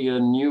might be a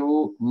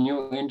new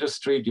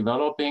industry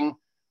developing.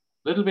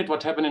 Little bit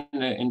what happened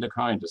in the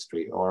car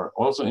industry, or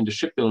also in the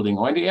shipbuilding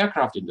or in the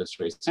aircraft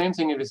industry. Same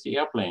thing with the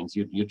airplanes.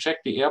 You check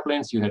the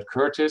airplanes, you had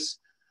Curtiss,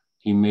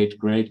 he made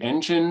great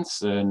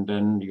engines, and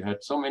then you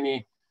had so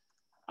many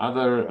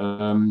other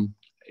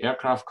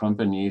aircraft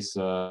companies,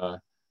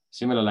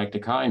 similar like the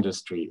car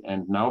industry.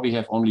 And now we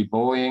have only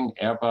Boeing,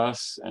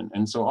 Airbus,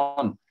 and so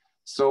on.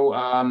 So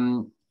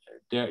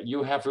there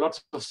you have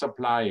lots of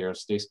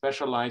suppliers. They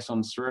specialize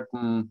on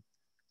certain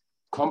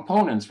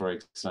components, for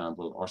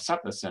example, or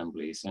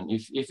sub-assemblies. And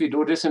if we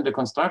do this in the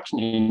construction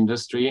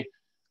industry,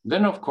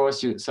 then of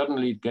course you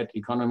suddenly get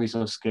economies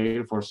of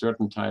scale for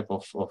certain type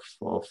of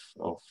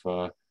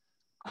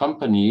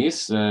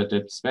companies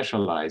that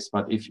specialize.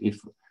 But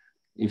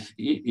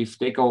if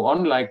they go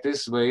on like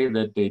this way,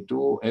 that they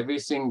do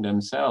everything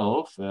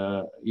themselves,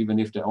 even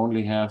if they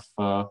only have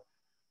 5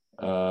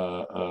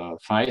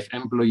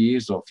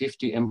 employees or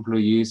 50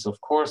 employees,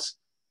 of course,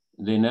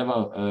 they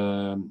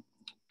never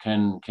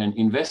can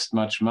invest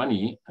much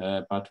money.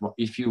 But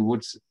if you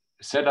would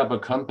set up a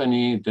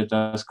company that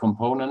does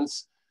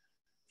components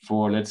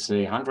for, let's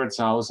say,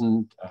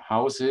 100,000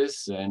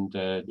 houses and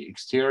the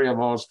exterior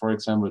walls, for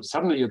example,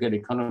 suddenly you get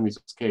economies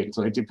of scale.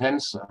 So it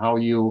depends how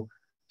you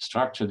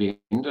structure the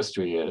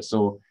industry.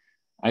 So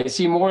I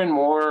see more and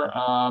more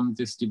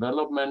this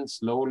development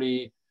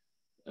slowly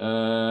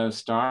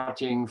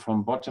starting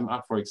from bottom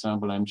up. For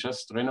example, I'm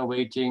just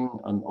renovating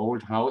an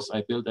old house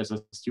I built as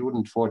a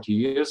student 40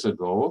 years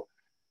ago.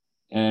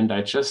 And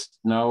I just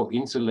now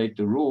insulate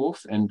the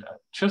roof, and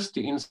just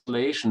the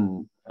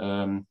insulation,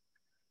 the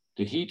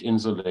heat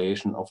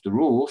insulation of the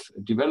roof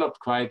developed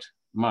quite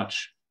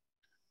much.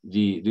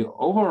 The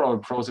overall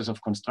process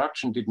of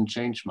construction didn't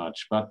change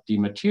much, but the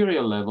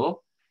material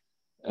level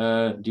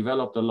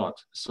developed a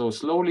lot. So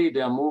slowly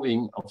they are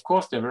moving. Of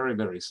course, they're very,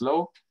 very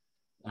slow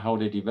how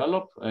they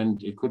develop,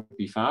 and it could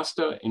be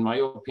faster, in my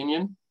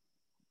opinion.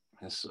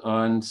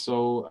 And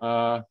so,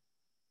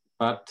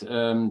 but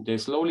they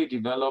slowly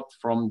developed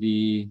from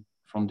the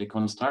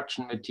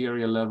construction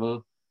material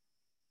level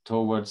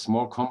towards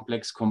more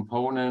complex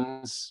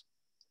components.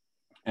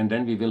 And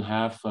then we will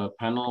have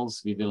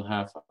panels, we will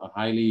have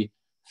highly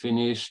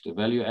finished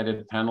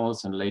value-added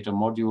panels and later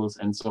modules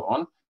and so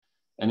on.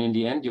 And in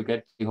the end, you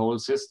get the whole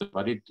system,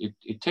 but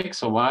it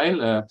takes a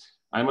while.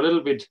 I'm a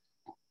little bit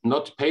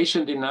not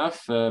patient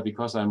enough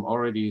because I'm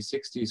already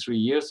 63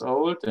 years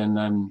old and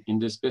I'm in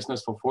this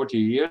business for 40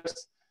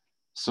 years.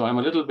 So I'm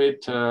a little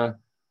bit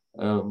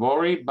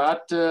worried,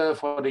 but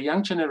for the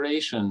young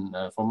generation,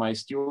 for my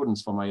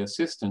students, for my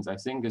assistants, I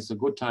think it's a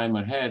good time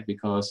ahead,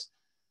 because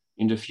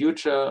in the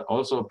future,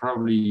 also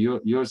probably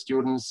your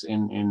students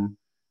in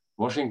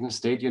Washington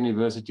State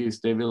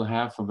universities, they will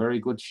have a very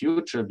good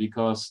future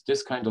because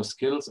this kind of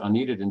skills are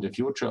needed in the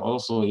future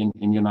also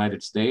in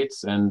United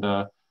States and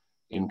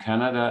in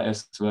Canada as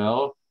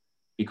well,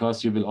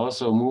 because you will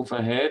also move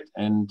ahead.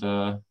 And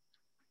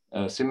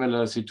a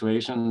similar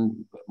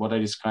situation, what I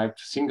described,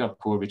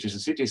 Singapore, which is a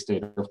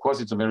city-state. Of course,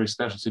 it's a very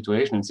special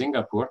situation in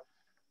Singapore,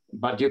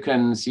 but you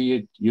can see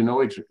it, you know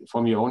it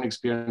from your own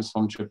experience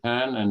from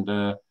Japan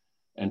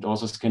and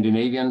also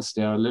Scandinavians.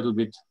 They are a little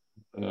bit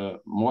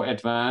more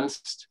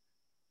advanced.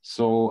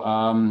 So,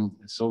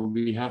 so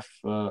we have,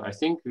 I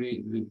think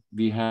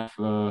we have,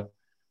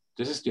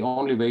 this is the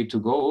only way to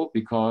go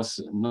because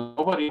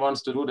nobody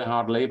wants to do the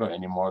hard labor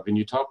anymore. When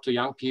you talk to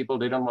young people,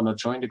 they don't want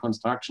to join the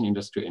construction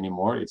industry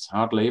anymore. It's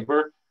hard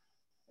labor.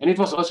 And it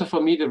was also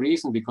for me the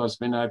reason, because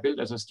when I built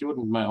as a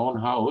student my own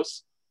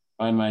house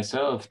by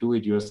myself, do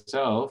it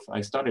yourself,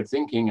 I started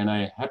thinking, and I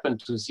happened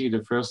to see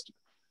the first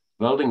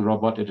welding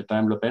robot at the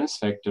Daimler-Benz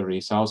factory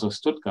south of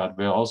Stuttgart,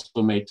 where I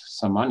also made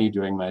some money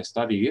during my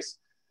studies.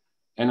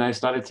 And I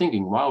started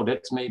thinking, wow,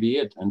 that's maybe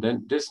it. And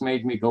then this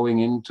made me going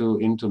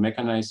into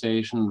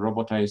mechanization,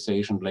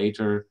 robotization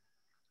later,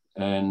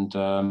 and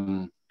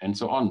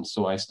so on. So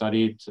I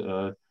studied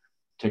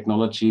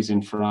technologies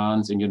in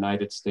France, in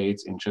United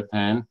States, in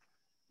Japan.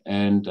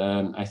 And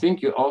I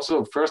think you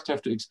also first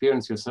have to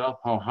experience yourself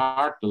how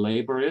hard the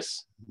labor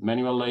is,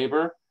 manual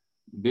labor,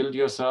 build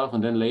yourself,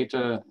 and then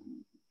later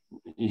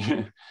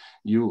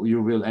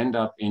you will end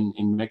up in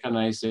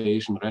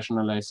mechanization,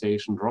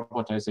 rationalization,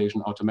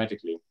 robotization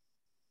automatically.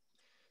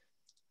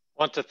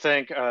 I want to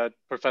thank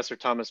Professor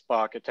Thomas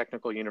Bock at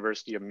Technical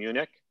University of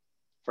Munich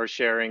for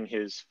sharing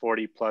his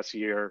 40+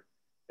 year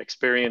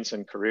experience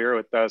and career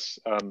with us,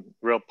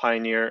 real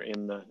pioneer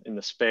in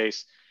the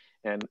space.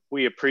 And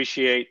we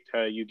appreciate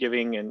you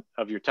giving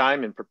of your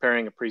time and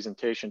preparing a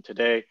presentation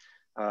today,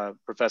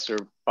 Professor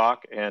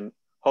Bock, and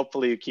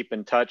hopefully you keep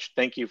in touch.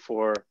 Thank you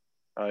for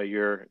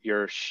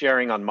your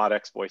sharing on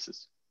ModX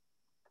Voices.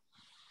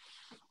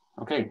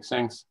 Okay,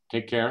 thanks.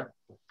 Take care.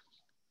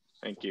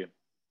 Thank you.